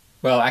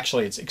 well,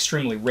 actually it's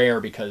extremely rare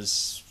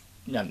because,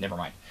 no, never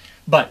mind.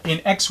 But in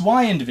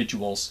XY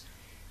individuals,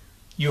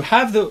 you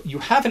have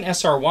an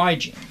SRY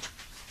gene.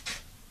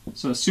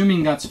 So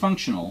assuming that's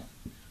functional,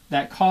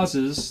 that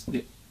causes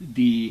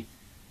the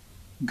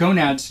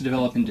gonads to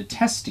develop into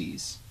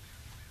testes.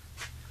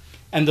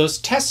 And those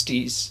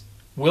testes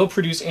will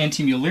produce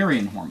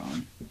anti-Mullerian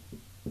hormone.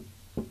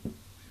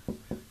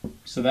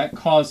 So that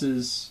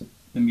causes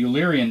the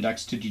Mullerian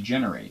ducts to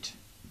degenerate.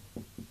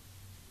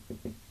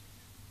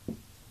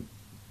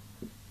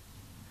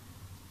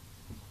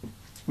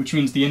 Which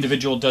means the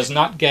individual does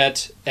not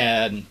get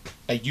a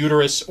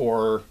uterus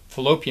or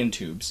fallopian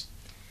tubes.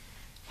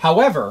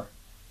 However,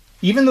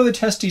 even though the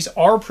testes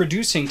are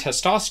producing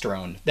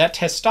testosterone, that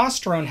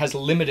testosterone has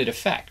limited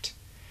effect.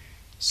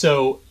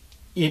 So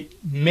it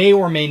may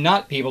or may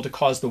not be able to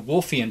cause the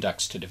Wolffian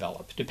ducts to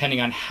develop, depending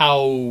on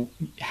how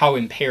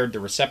impaired the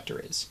receptor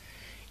is.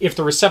 If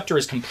the receptor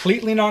is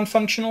completely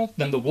non-functional,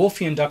 then the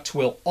Wolffian ducts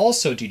will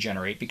also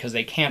degenerate because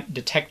they can't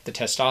detect the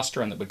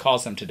testosterone that would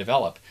cause them to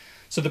develop.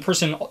 So the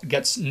person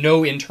gets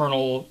no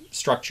internal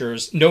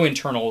structures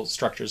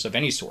of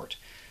any sort.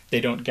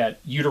 They don't get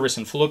uterus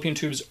and fallopian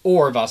tubes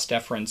or vas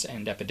deferens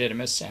and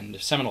epididymis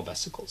and seminal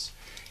vesicles.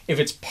 If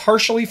it's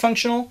partially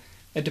functional,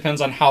 it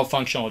depends on how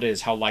functional it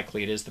is, how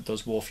likely it is that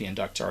those Wolffian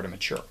ducts are to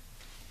mature.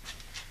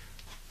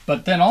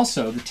 But then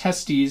also the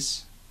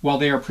testes, while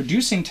they are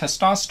producing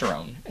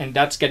testosterone, and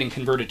that's getting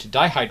converted to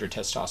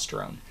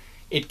dihydrotestosterone,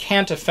 it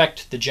can't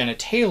affect the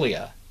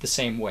genitalia the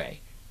same way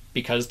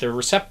because their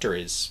receptor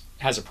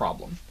has a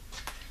problem.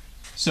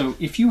 So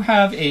if you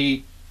have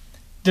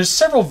there's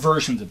several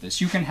versions of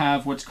this. You can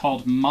have what's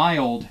called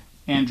mild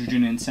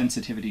androgen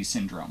insensitivity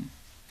syndrome.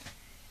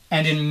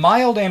 And in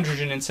mild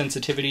androgen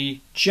insensitivity,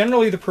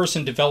 generally the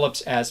person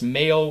develops as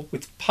male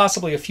with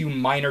possibly a few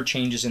minor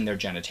changes in their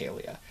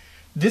genitalia.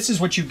 This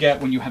is what you get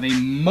when you have a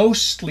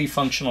mostly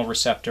functional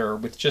receptor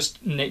with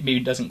just maybe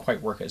doesn't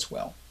quite work as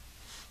well.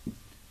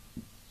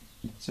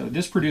 So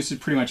this produces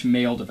pretty much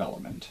male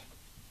development.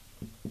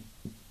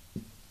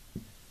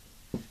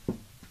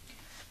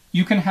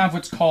 You can have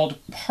what's called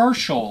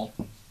partial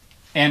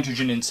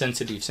androgen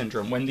insensitive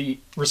syndrome, when the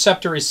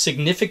receptor is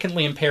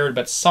significantly impaired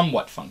but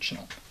somewhat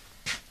functional.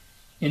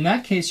 In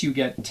that case, you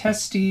get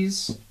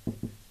testes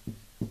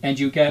and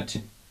you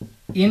get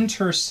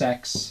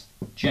intersex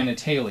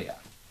genitalia.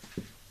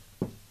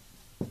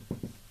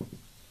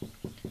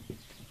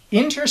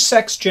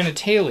 Intersex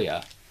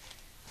genitalia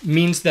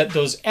means that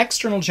those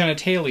external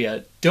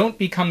genitalia don't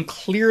become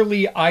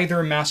clearly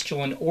either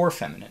masculine or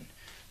feminine.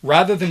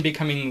 Rather than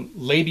becoming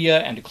labia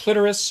and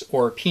clitoris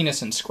or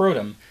penis and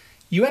scrotum,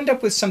 you end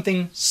up with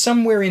something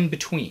somewhere in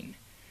between,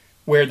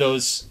 where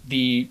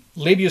the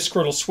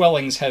labioscrotal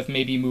swellings have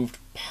maybe moved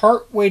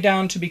part way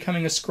down to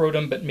becoming a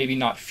scrotum, but maybe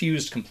not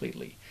fused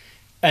completely.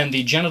 And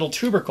the genital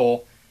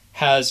tubercle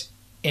has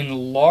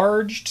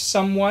enlarged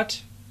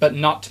somewhat, but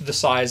not to the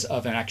size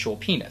of an actual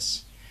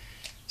penis.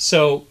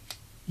 So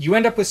you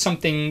end up with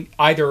something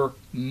either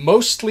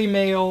mostly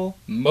male,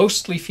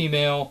 mostly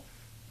female,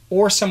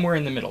 or somewhere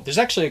in the middle. There's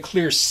actually a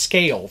clear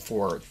scale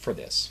for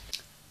this.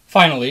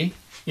 Finally,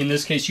 in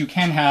this case, you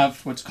can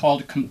have what's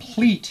called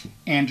complete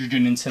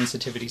androgen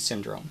insensitivity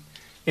syndrome.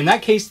 In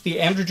that case, the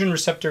androgen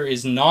receptor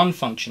is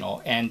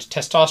non-functional, and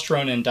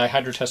testosterone and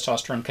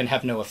dihydrotestosterone can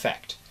have no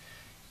effect.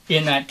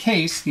 In that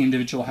case, the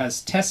individual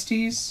has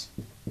testes,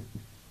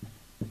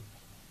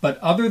 but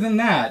other than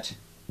that,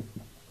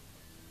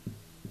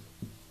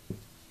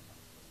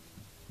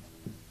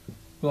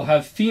 we'll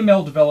have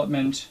female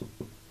development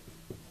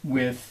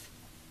with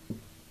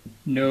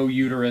no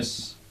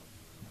uterus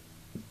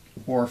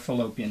or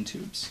fallopian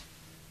tubes.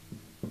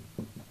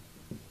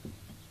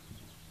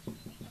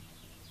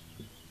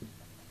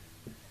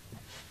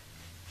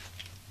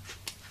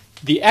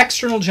 The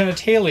external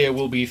genitalia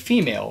will be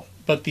female,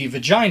 but the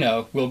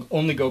vagina will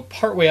only go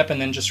part way up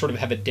and then just sort of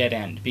have a dead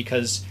end,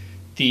 because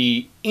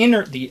the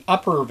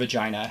upper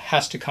vagina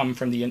has to come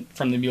from the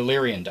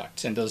Mullerian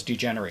ducts, and those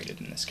degenerated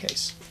in this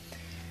case.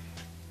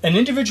 An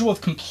individual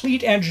with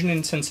complete androgen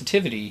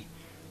insensitivity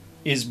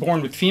is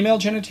born with female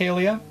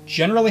genitalia,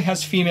 generally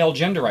has female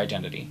gender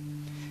identity.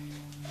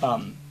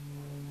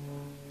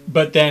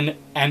 But then,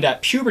 and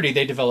at puberty,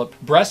 they develop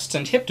breasts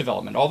and hip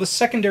development, all the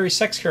secondary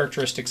sex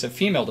characteristics of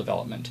female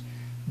development,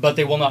 but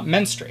they will not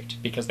menstruate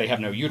because they have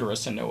no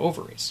uterus and no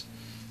ovaries.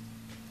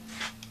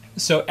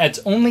 So it's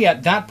only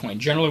at that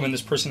point, generally when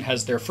this person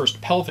has their first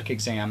pelvic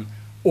exam,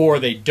 or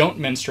they don't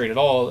menstruate at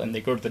all and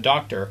they go to the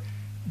doctor,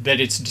 that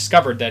it's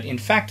discovered that, in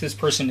fact, this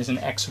person is an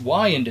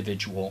XY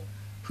individual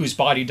whose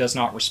body does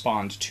not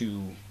respond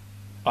to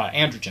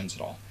androgens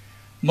at all.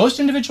 Most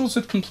individuals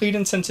with complete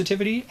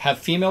insensitivity have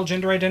female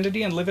gender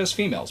identity and live as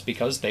females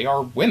because they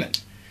are women.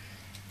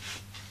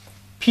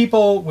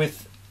 People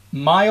with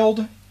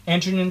mild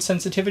androgen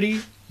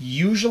sensitivity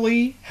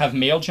usually have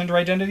male gender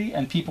identity,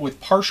 and people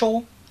with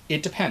partial,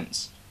 it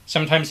depends.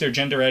 Sometimes their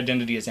gender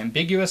identity is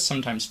ambiguous,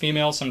 sometimes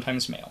female,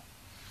 sometimes male.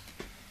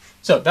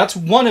 So that's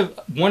one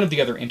of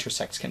the other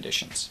intersex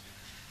conditions.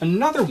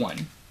 Another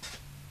one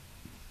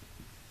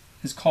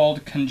is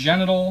called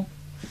congenital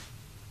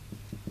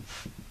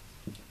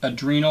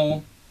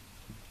adrenal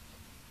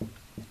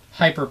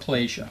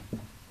hyperplasia.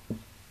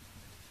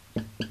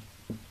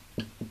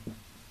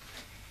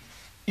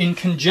 In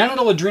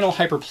congenital adrenal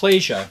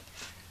hyperplasia,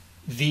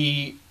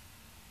 the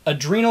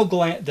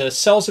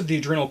cells of the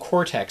adrenal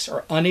cortex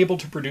are unable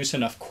to produce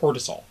enough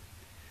cortisol.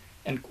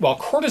 And while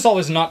cortisol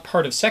is not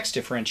part of sex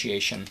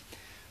differentiation,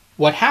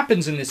 what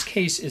happens in this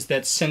case is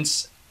that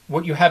since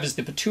what you have is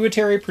the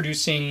pituitary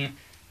producing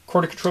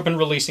corticotropin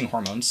releasing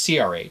hormone,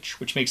 CRH,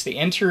 which makes the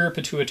anterior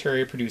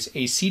pituitary produce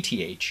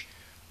ACTH,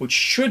 which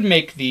should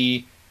make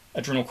the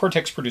adrenal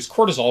cortex produce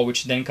cortisol,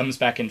 which then comes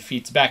back and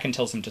feeds back and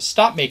tells them to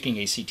stop making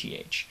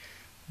ACTH.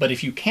 But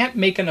if you can't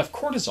make enough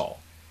cortisol,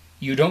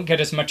 you don't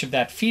get as much of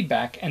that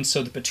feedback, and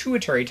so the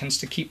pituitary tends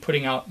to keep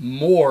putting out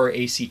more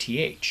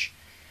ACTH.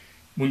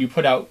 When you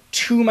put out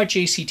too much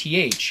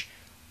ACTH,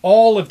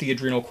 all of the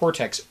adrenal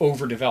cortex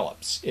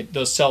overdevelops.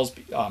 Those cells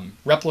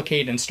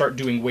replicate and start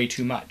doing way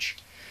too much.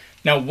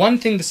 Now, one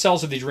thing the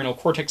cells of the adrenal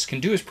cortex can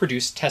do is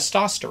produce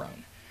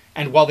testosterone.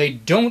 And while they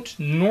don't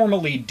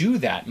normally do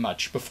that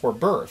much before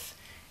birth,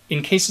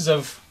 in cases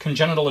of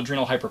congenital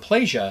adrenal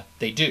hyperplasia,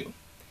 they do.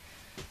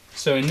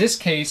 So in this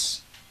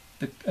case,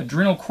 the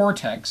adrenal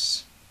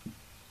cortex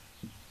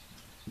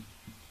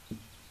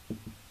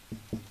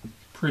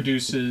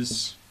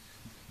produces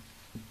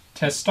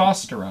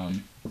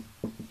testosterone,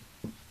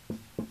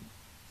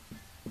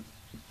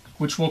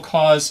 which will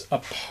cause a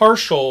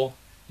partial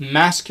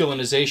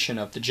masculinization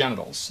of the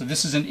genitals. So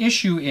this is an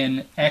issue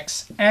in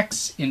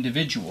XX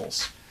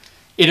individuals.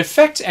 It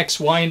affects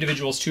XY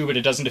individuals too, but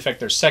it doesn't affect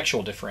their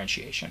sexual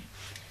differentiation.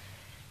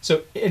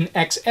 So in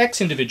XX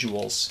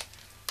individuals,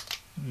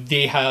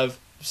 they have,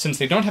 since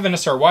they don't have an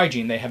SRY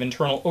gene, they have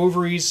internal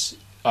ovaries,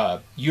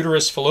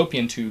 uterus,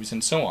 fallopian tubes,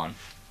 and so on.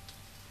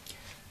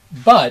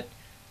 But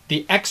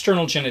the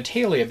external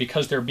genitalia,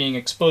 because they're being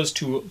exposed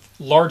to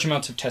large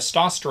amounts of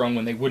testosterone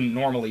when they wouldn't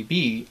normally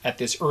be at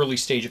this early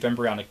stage of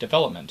embryonic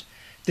development,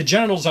 the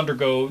genitals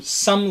undergo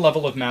some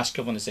level of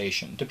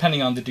masculinization,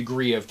 depending on the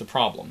degree of the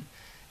problem.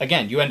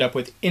 Again, you end up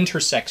with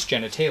intersex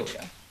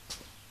genitalia.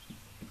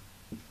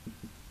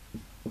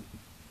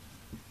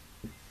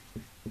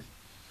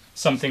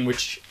 Something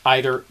which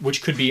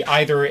could be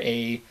either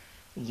a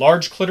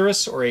large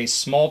clitoris or a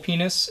small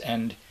penis,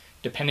 and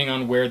depending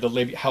on where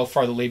how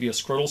far the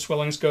labioscrotal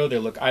swellings go, they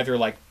look either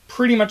like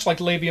pretty much like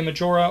labia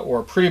majora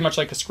or pretty much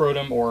like a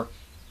scrotum or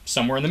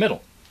somewhere in the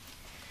middle.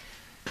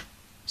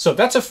 So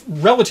that's a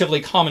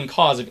relatively common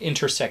cause of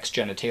intersex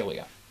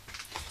genitalia.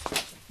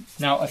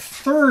 Now, a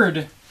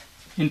third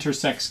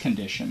intersex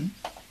condition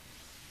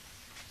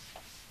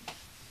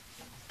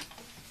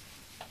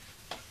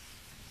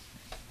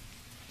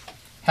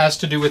has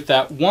to do with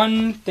that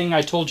one thing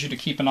I told you to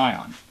keep an eye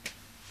on.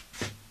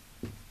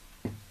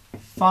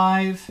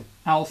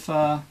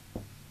 5-alpha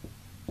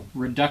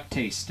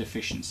reductase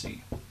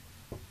deficiency.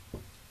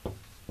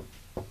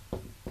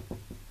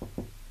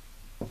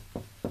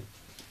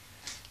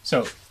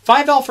 So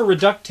 5-alpha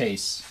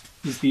reductase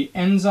is the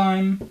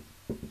enzyme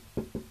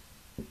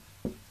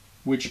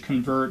which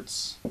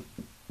converts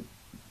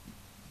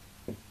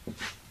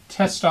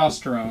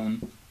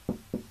testosterone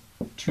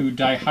to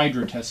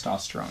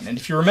dihydrotestosterone. And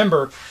if you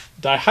remember,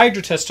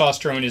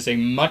 dihydrotestosterone is a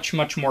much,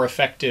 much more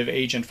effective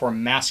agent for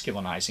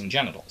masculinizing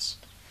genitals.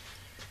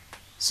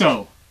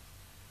 So,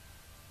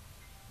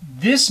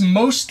 this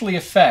mostly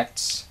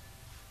affects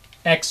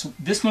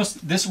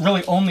this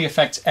really only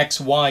affects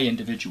XY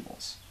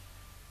individuals.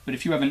 But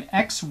if you have an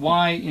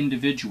XY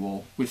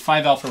individual with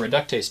 5-alpha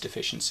reductase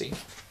deficiency,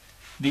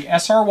 the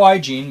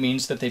SRY gene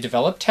means that they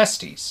develop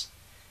testes,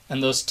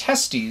 and those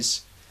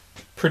testes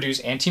produce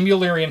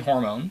anti-Mullerian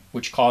hormone,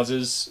 which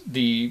causes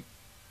the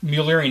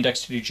Mullerian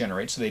index to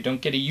degenerate, so they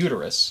don't get a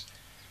uterus.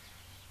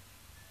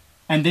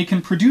 And they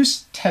can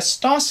produce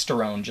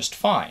testosterone just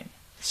fine.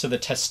 So the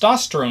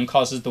testosterone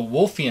causes the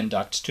Wolffian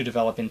ducts to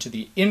develop into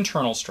the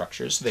internal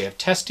structures. So they have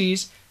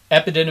testes,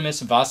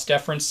 epididymis, vas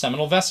deferens,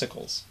 seminal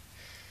vesicles.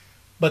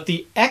 But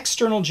the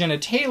external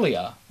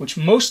genitalia, which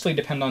mostly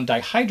depend on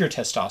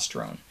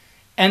dihydrotestosterone,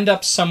 end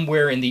up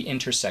somewhere in the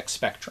intersex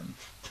spectrum.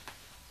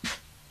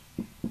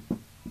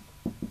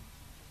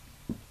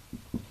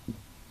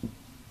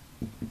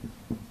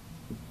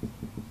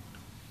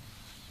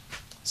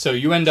 So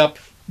you end up,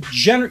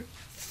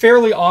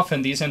 fairly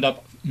often these end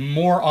up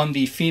more on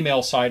the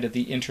female side of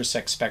the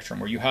intersex spectrum,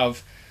 where you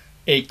have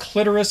a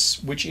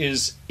clitoris which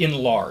is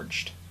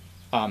enlarged,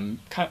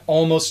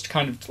 almost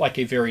kind of like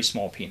a very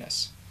small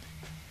penis.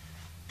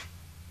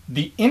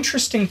 The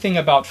interesting thing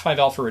about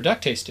 5-alpha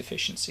reductase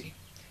deficiency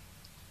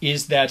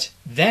is that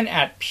then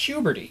at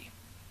puberty,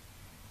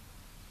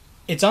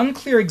 it's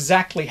unclear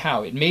exactly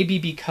how. It may be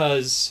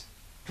because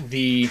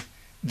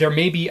there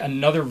may be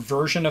another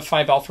version of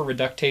 5-alpha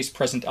reductase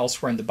present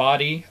elsewhere in the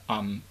body,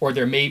 or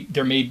there may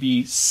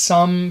be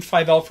some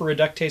 5-alpha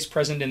reductase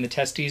present in the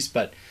testes,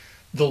 but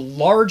the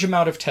large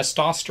amount of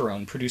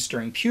testosterone produced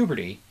during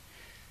puberty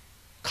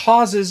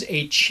causes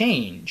a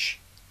change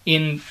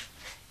in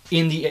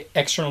the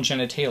external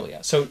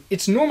genitalia. So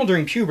it's normal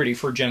during puberty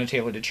for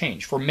genitalia to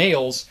change. For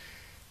males,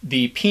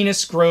 the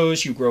penis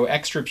grows, you grow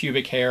extra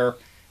pubic hair,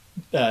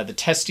 the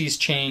testes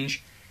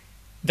change.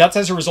 That's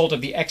as a result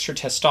of the extra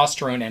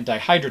testosterone and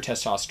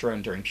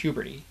dihydrotestosterone during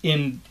puberty.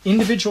 In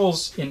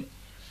XY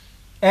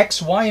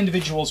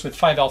individuals with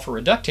 5-alpha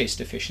reductase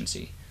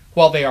deficiency,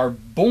 while they are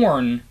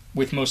born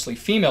with mostly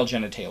female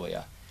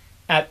genitalia,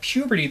 at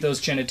puberty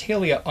those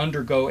genitalia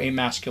undergo a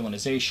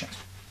masculinization.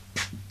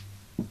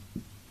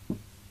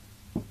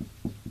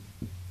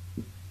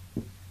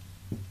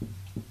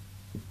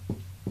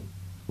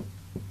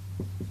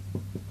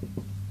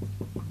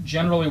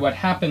 Generally what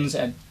happens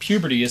at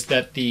puberty is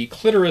that the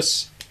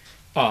clitoris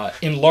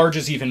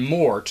enlarges even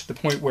more to the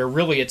point where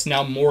really it's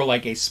now more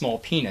like a small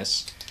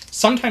penis.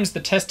 Sometimes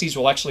the testes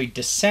will actually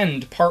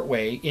descend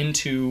partway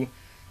into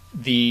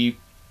the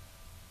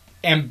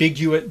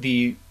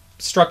the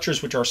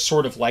structures which are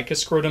sort of like a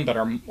scrotum but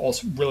are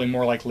also really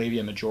more like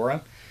labia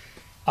majora.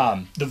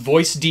 The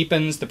voice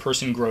deepens, the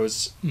person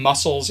grows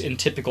muscles in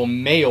typical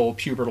male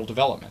pubertal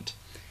development.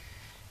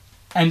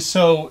 And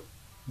so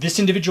this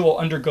individual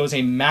undergoes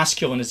a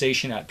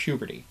masculinization at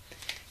puberty.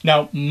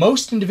 Now,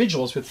 most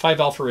individuals with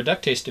 5-alpha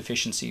reductase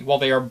deficiency, while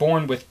they are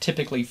born with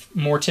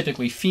more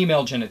typically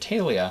female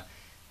genitalia,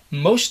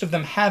 most of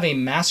them have a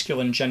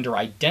masculine gender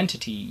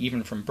identity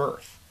even from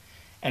birth.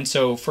 And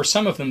so for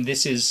some of them,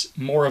 this is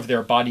more of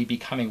their body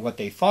becoming what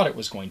they thought it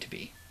was going to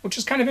be, which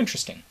is kind of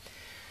interesting.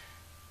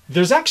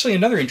 There's actually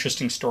another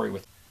interesting story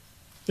with.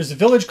 There's a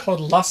village called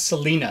Las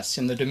Salinas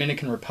in the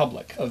Dominican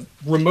Republic, a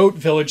remote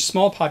village,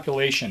 small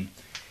population,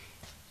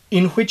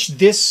 in which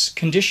this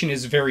condition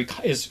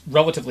is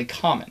relatively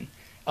common.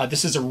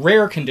 This is a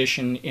rare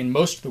condition in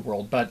most of the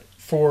world, but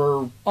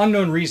for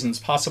unknown reasons,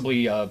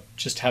 possibly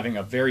just having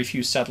a very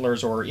few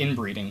settlers or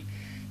inbreeding,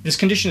 this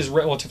condition is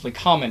relatively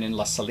common in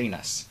Las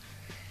Salinas.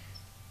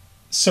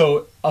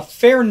 So a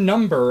fair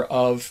number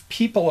of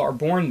people are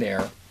born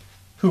there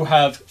who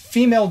have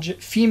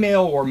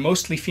female or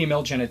mostly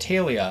female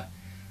genitalia,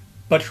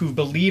 but who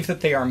believe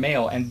that they are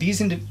male, and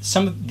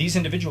some of these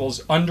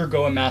individuals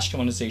undergo a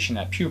masculinization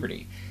at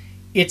puberty.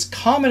 It's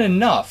common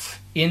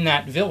enough in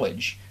that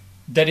village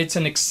that it's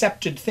an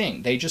accepted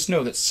thing. They just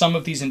know that some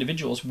of these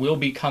individuals will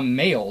become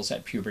males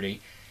at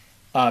puberty.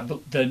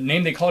 The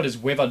name they call it is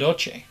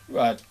huevadoche,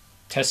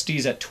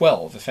 testes at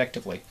 12,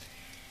 effectively.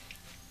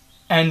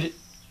 And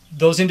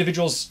those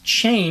individuals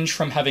change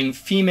from having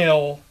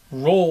female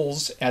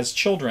roles as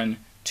children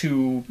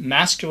to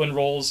masculine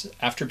roles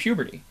after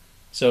puberty.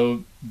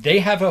 So they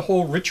have a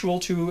whole ritual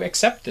to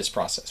accept this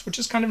process, which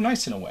is kind of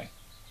nice in a way.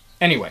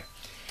 Anyway,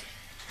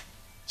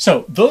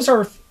 so those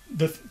are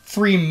the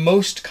three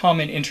most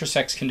common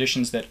intersex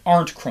conditions that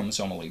aren't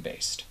chromosomally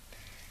based.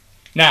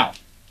 Now,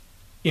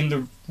 in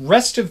the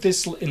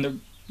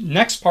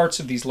next parts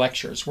of these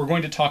lectures, we're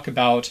going to talk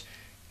about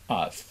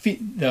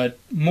the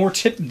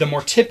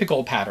more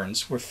typical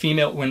patterns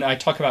where when I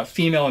talk about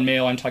female and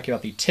male, I'm talking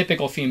about the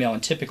typical female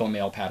and typical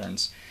male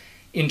patterns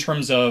in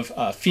terms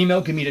of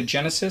female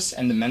gametogenesis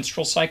and the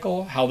menstrual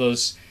cycle, how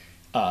those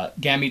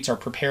gametes are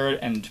prepared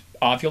and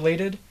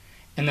ovulated,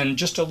 and then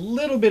just a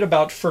little bit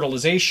about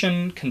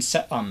fertilization,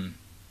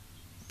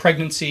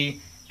 pregnancy,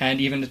 and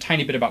even a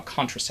tiny bit about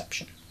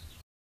contraception.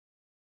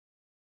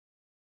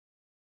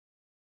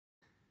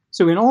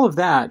 So in all of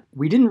that,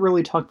 we didn't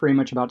really talk very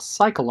much about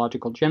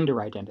psychological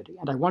gender identity,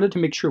 and I wanted to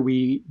make sure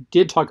we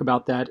did talk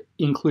about that,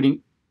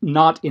 including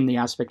not in the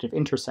aspect of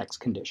intersex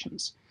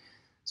conditions.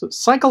 So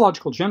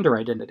psychological gender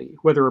identity,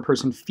 whether a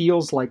person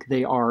feels like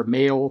they are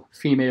male,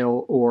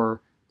 female,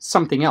 or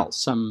something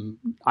else,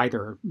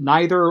 either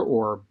neither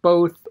or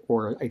both,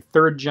 or a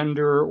third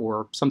gender,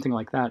 or something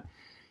like that,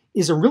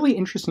 is a really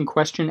interesting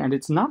question, and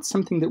it's not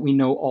something that we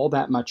know all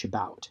that much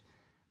about.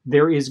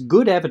 There is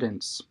good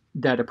evidence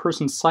that a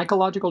person's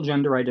psychological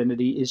gender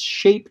identity is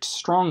shaped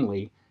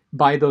strongly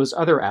by those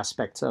other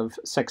aspects of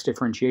sex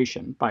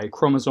differentiation, by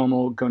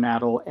chromosomal,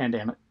 gonadal, and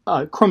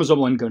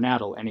chromosomal and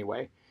gonadal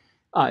anyway,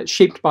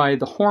 shaped by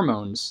the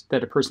hormones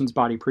that a person's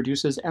body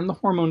produces and the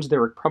hormones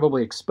they're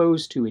probably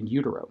exposed to in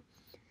utero.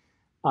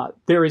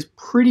 There is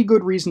pretty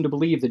good reason to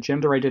believe that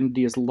gender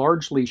identity is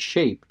largely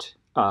shaped,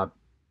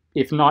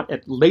 if not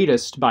at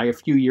latest by a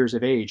few years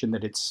of age, and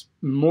that it's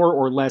more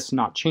or less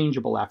not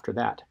changeable after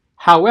that.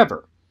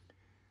 However,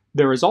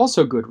 there is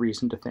also good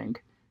reason to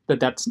think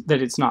that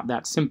it's not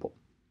that simple.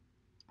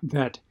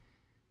 That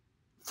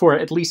for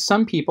at least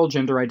some people,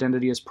 gender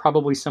identity is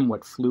probably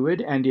somewhat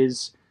fluid and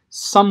is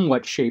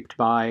somewhat shaped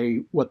by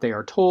what they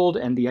are told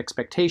and the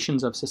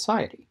expectations of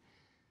society.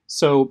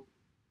 So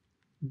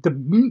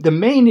the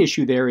main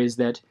issue there is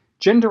that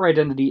gender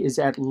identity is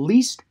at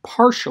least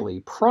partially,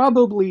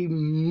 probably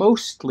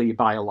mostly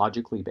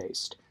biologically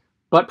based,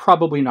 but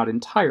probably not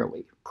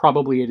entirely.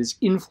 Probably it is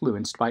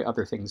influenced by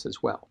other things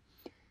as well.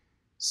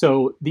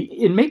 So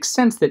it makes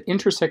sense that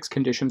intersex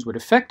conditions would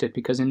affect it,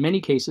 because in many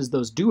cases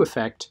those do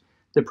affect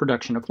the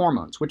production of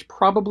hormones, which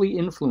probably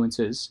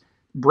influences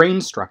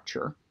brain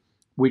structure,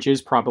 which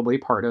is probably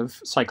part of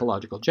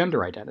psychological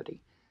gender identity.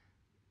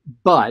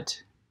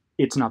 But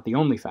it's not the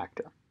only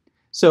factor.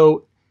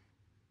 So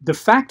the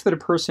fact that a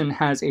person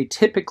has a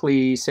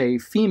typically, say,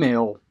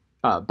 female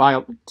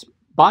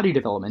body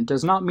development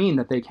does not mean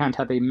that they can't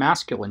have a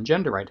masculine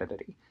gender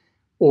identity,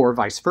 or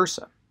vice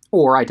versa,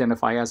 or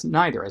identify as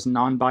neither, as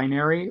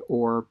non-binary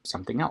or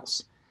something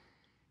else.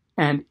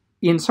 And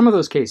in some of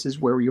those cases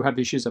where you have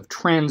issues of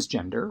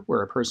transgender,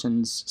 where a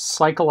person's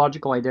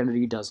psychological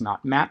identity does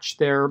not match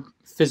their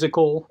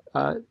physical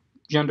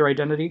gender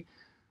identity,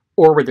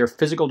 or where their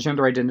physical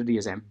gender identity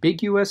is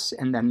ambiguous,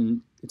 and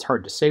then it's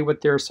hard to say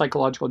what their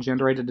psychological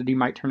gender identity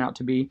might turn out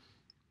to be,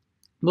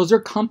 those are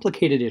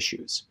complicated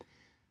issues.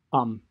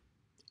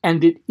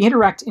 And it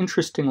interacts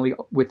interestingly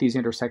with these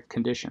intersex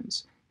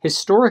conditions.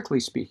 Historically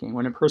speaking,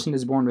 when a person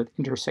is born with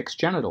intersex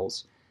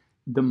genitals,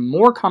 the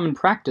more common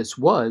practice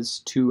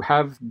was to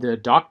have the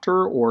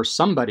doctor or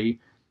somebody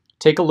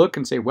take a look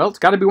and say, well, it's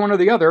got to be one or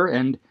the other,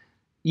 and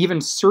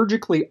even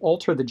surgically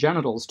alter the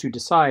genitals to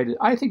decide,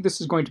 I think this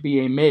is going to be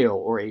a male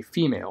or a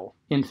female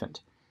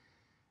infant.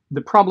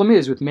 The problem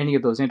is, with many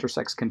of those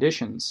intersex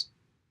conditions,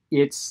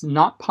 it's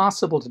not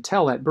possible to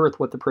tell at birth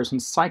what the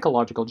person's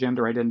psychological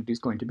gender identity is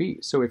going to be.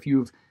 So if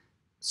you've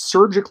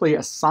surgically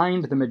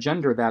assigned them a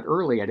gender that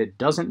early and it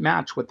doesn't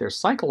match what their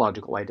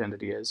psychological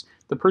identity is,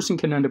 the person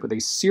can end up with a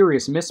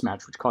serious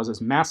mismatch, which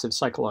causes massive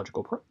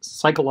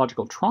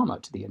psychological trauma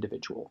to the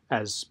individual,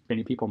 as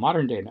many people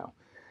modern day know.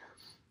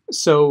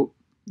 So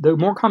the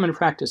more common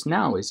practice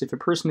now is, if a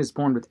person is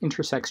born with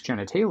intersex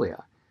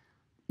genitalia,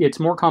 it's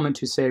more common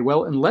to say,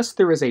 well, unless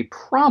there is a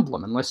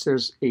problem, unless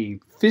there's a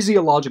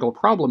physiological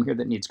problem here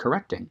that needs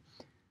correcting,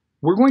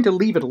 we're going to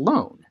leave it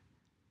alone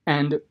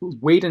and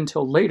wait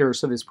until later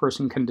so this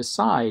person can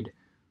decide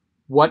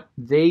what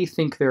they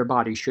think their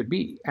body should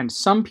be. And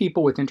some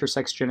people with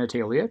intersex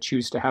genitalia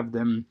choose to have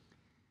them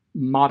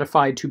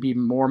modified to be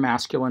more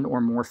masculine or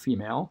more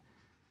female.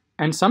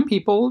 And some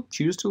people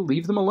choose to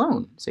leave them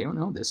alone, say, oh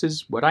no, this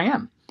is what I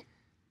am.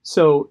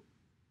 So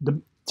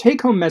the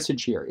take-home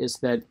message here is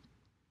that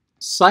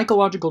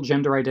psychological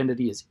gender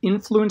identity is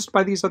influenced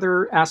by these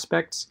other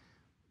aspects,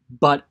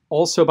 but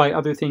also by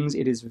other things.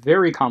 It is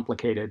very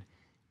complicated,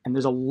 and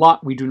there's a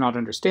lot we do not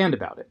understand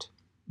about it.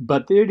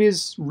 But it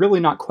is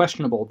really not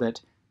questionable that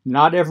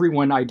not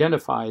everyone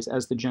identifies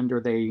as the gender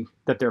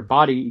that their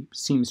body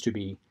seems to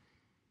be,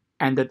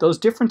 and that those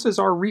differences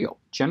are real.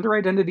 Gender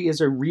identity is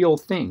a real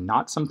thing,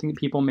 not something that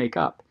people make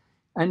up,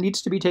 and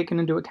needs to be taken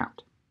into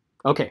account.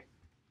 Okay,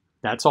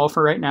 that's all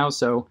for right now,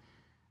 so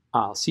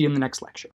I'll see you in the next lecture.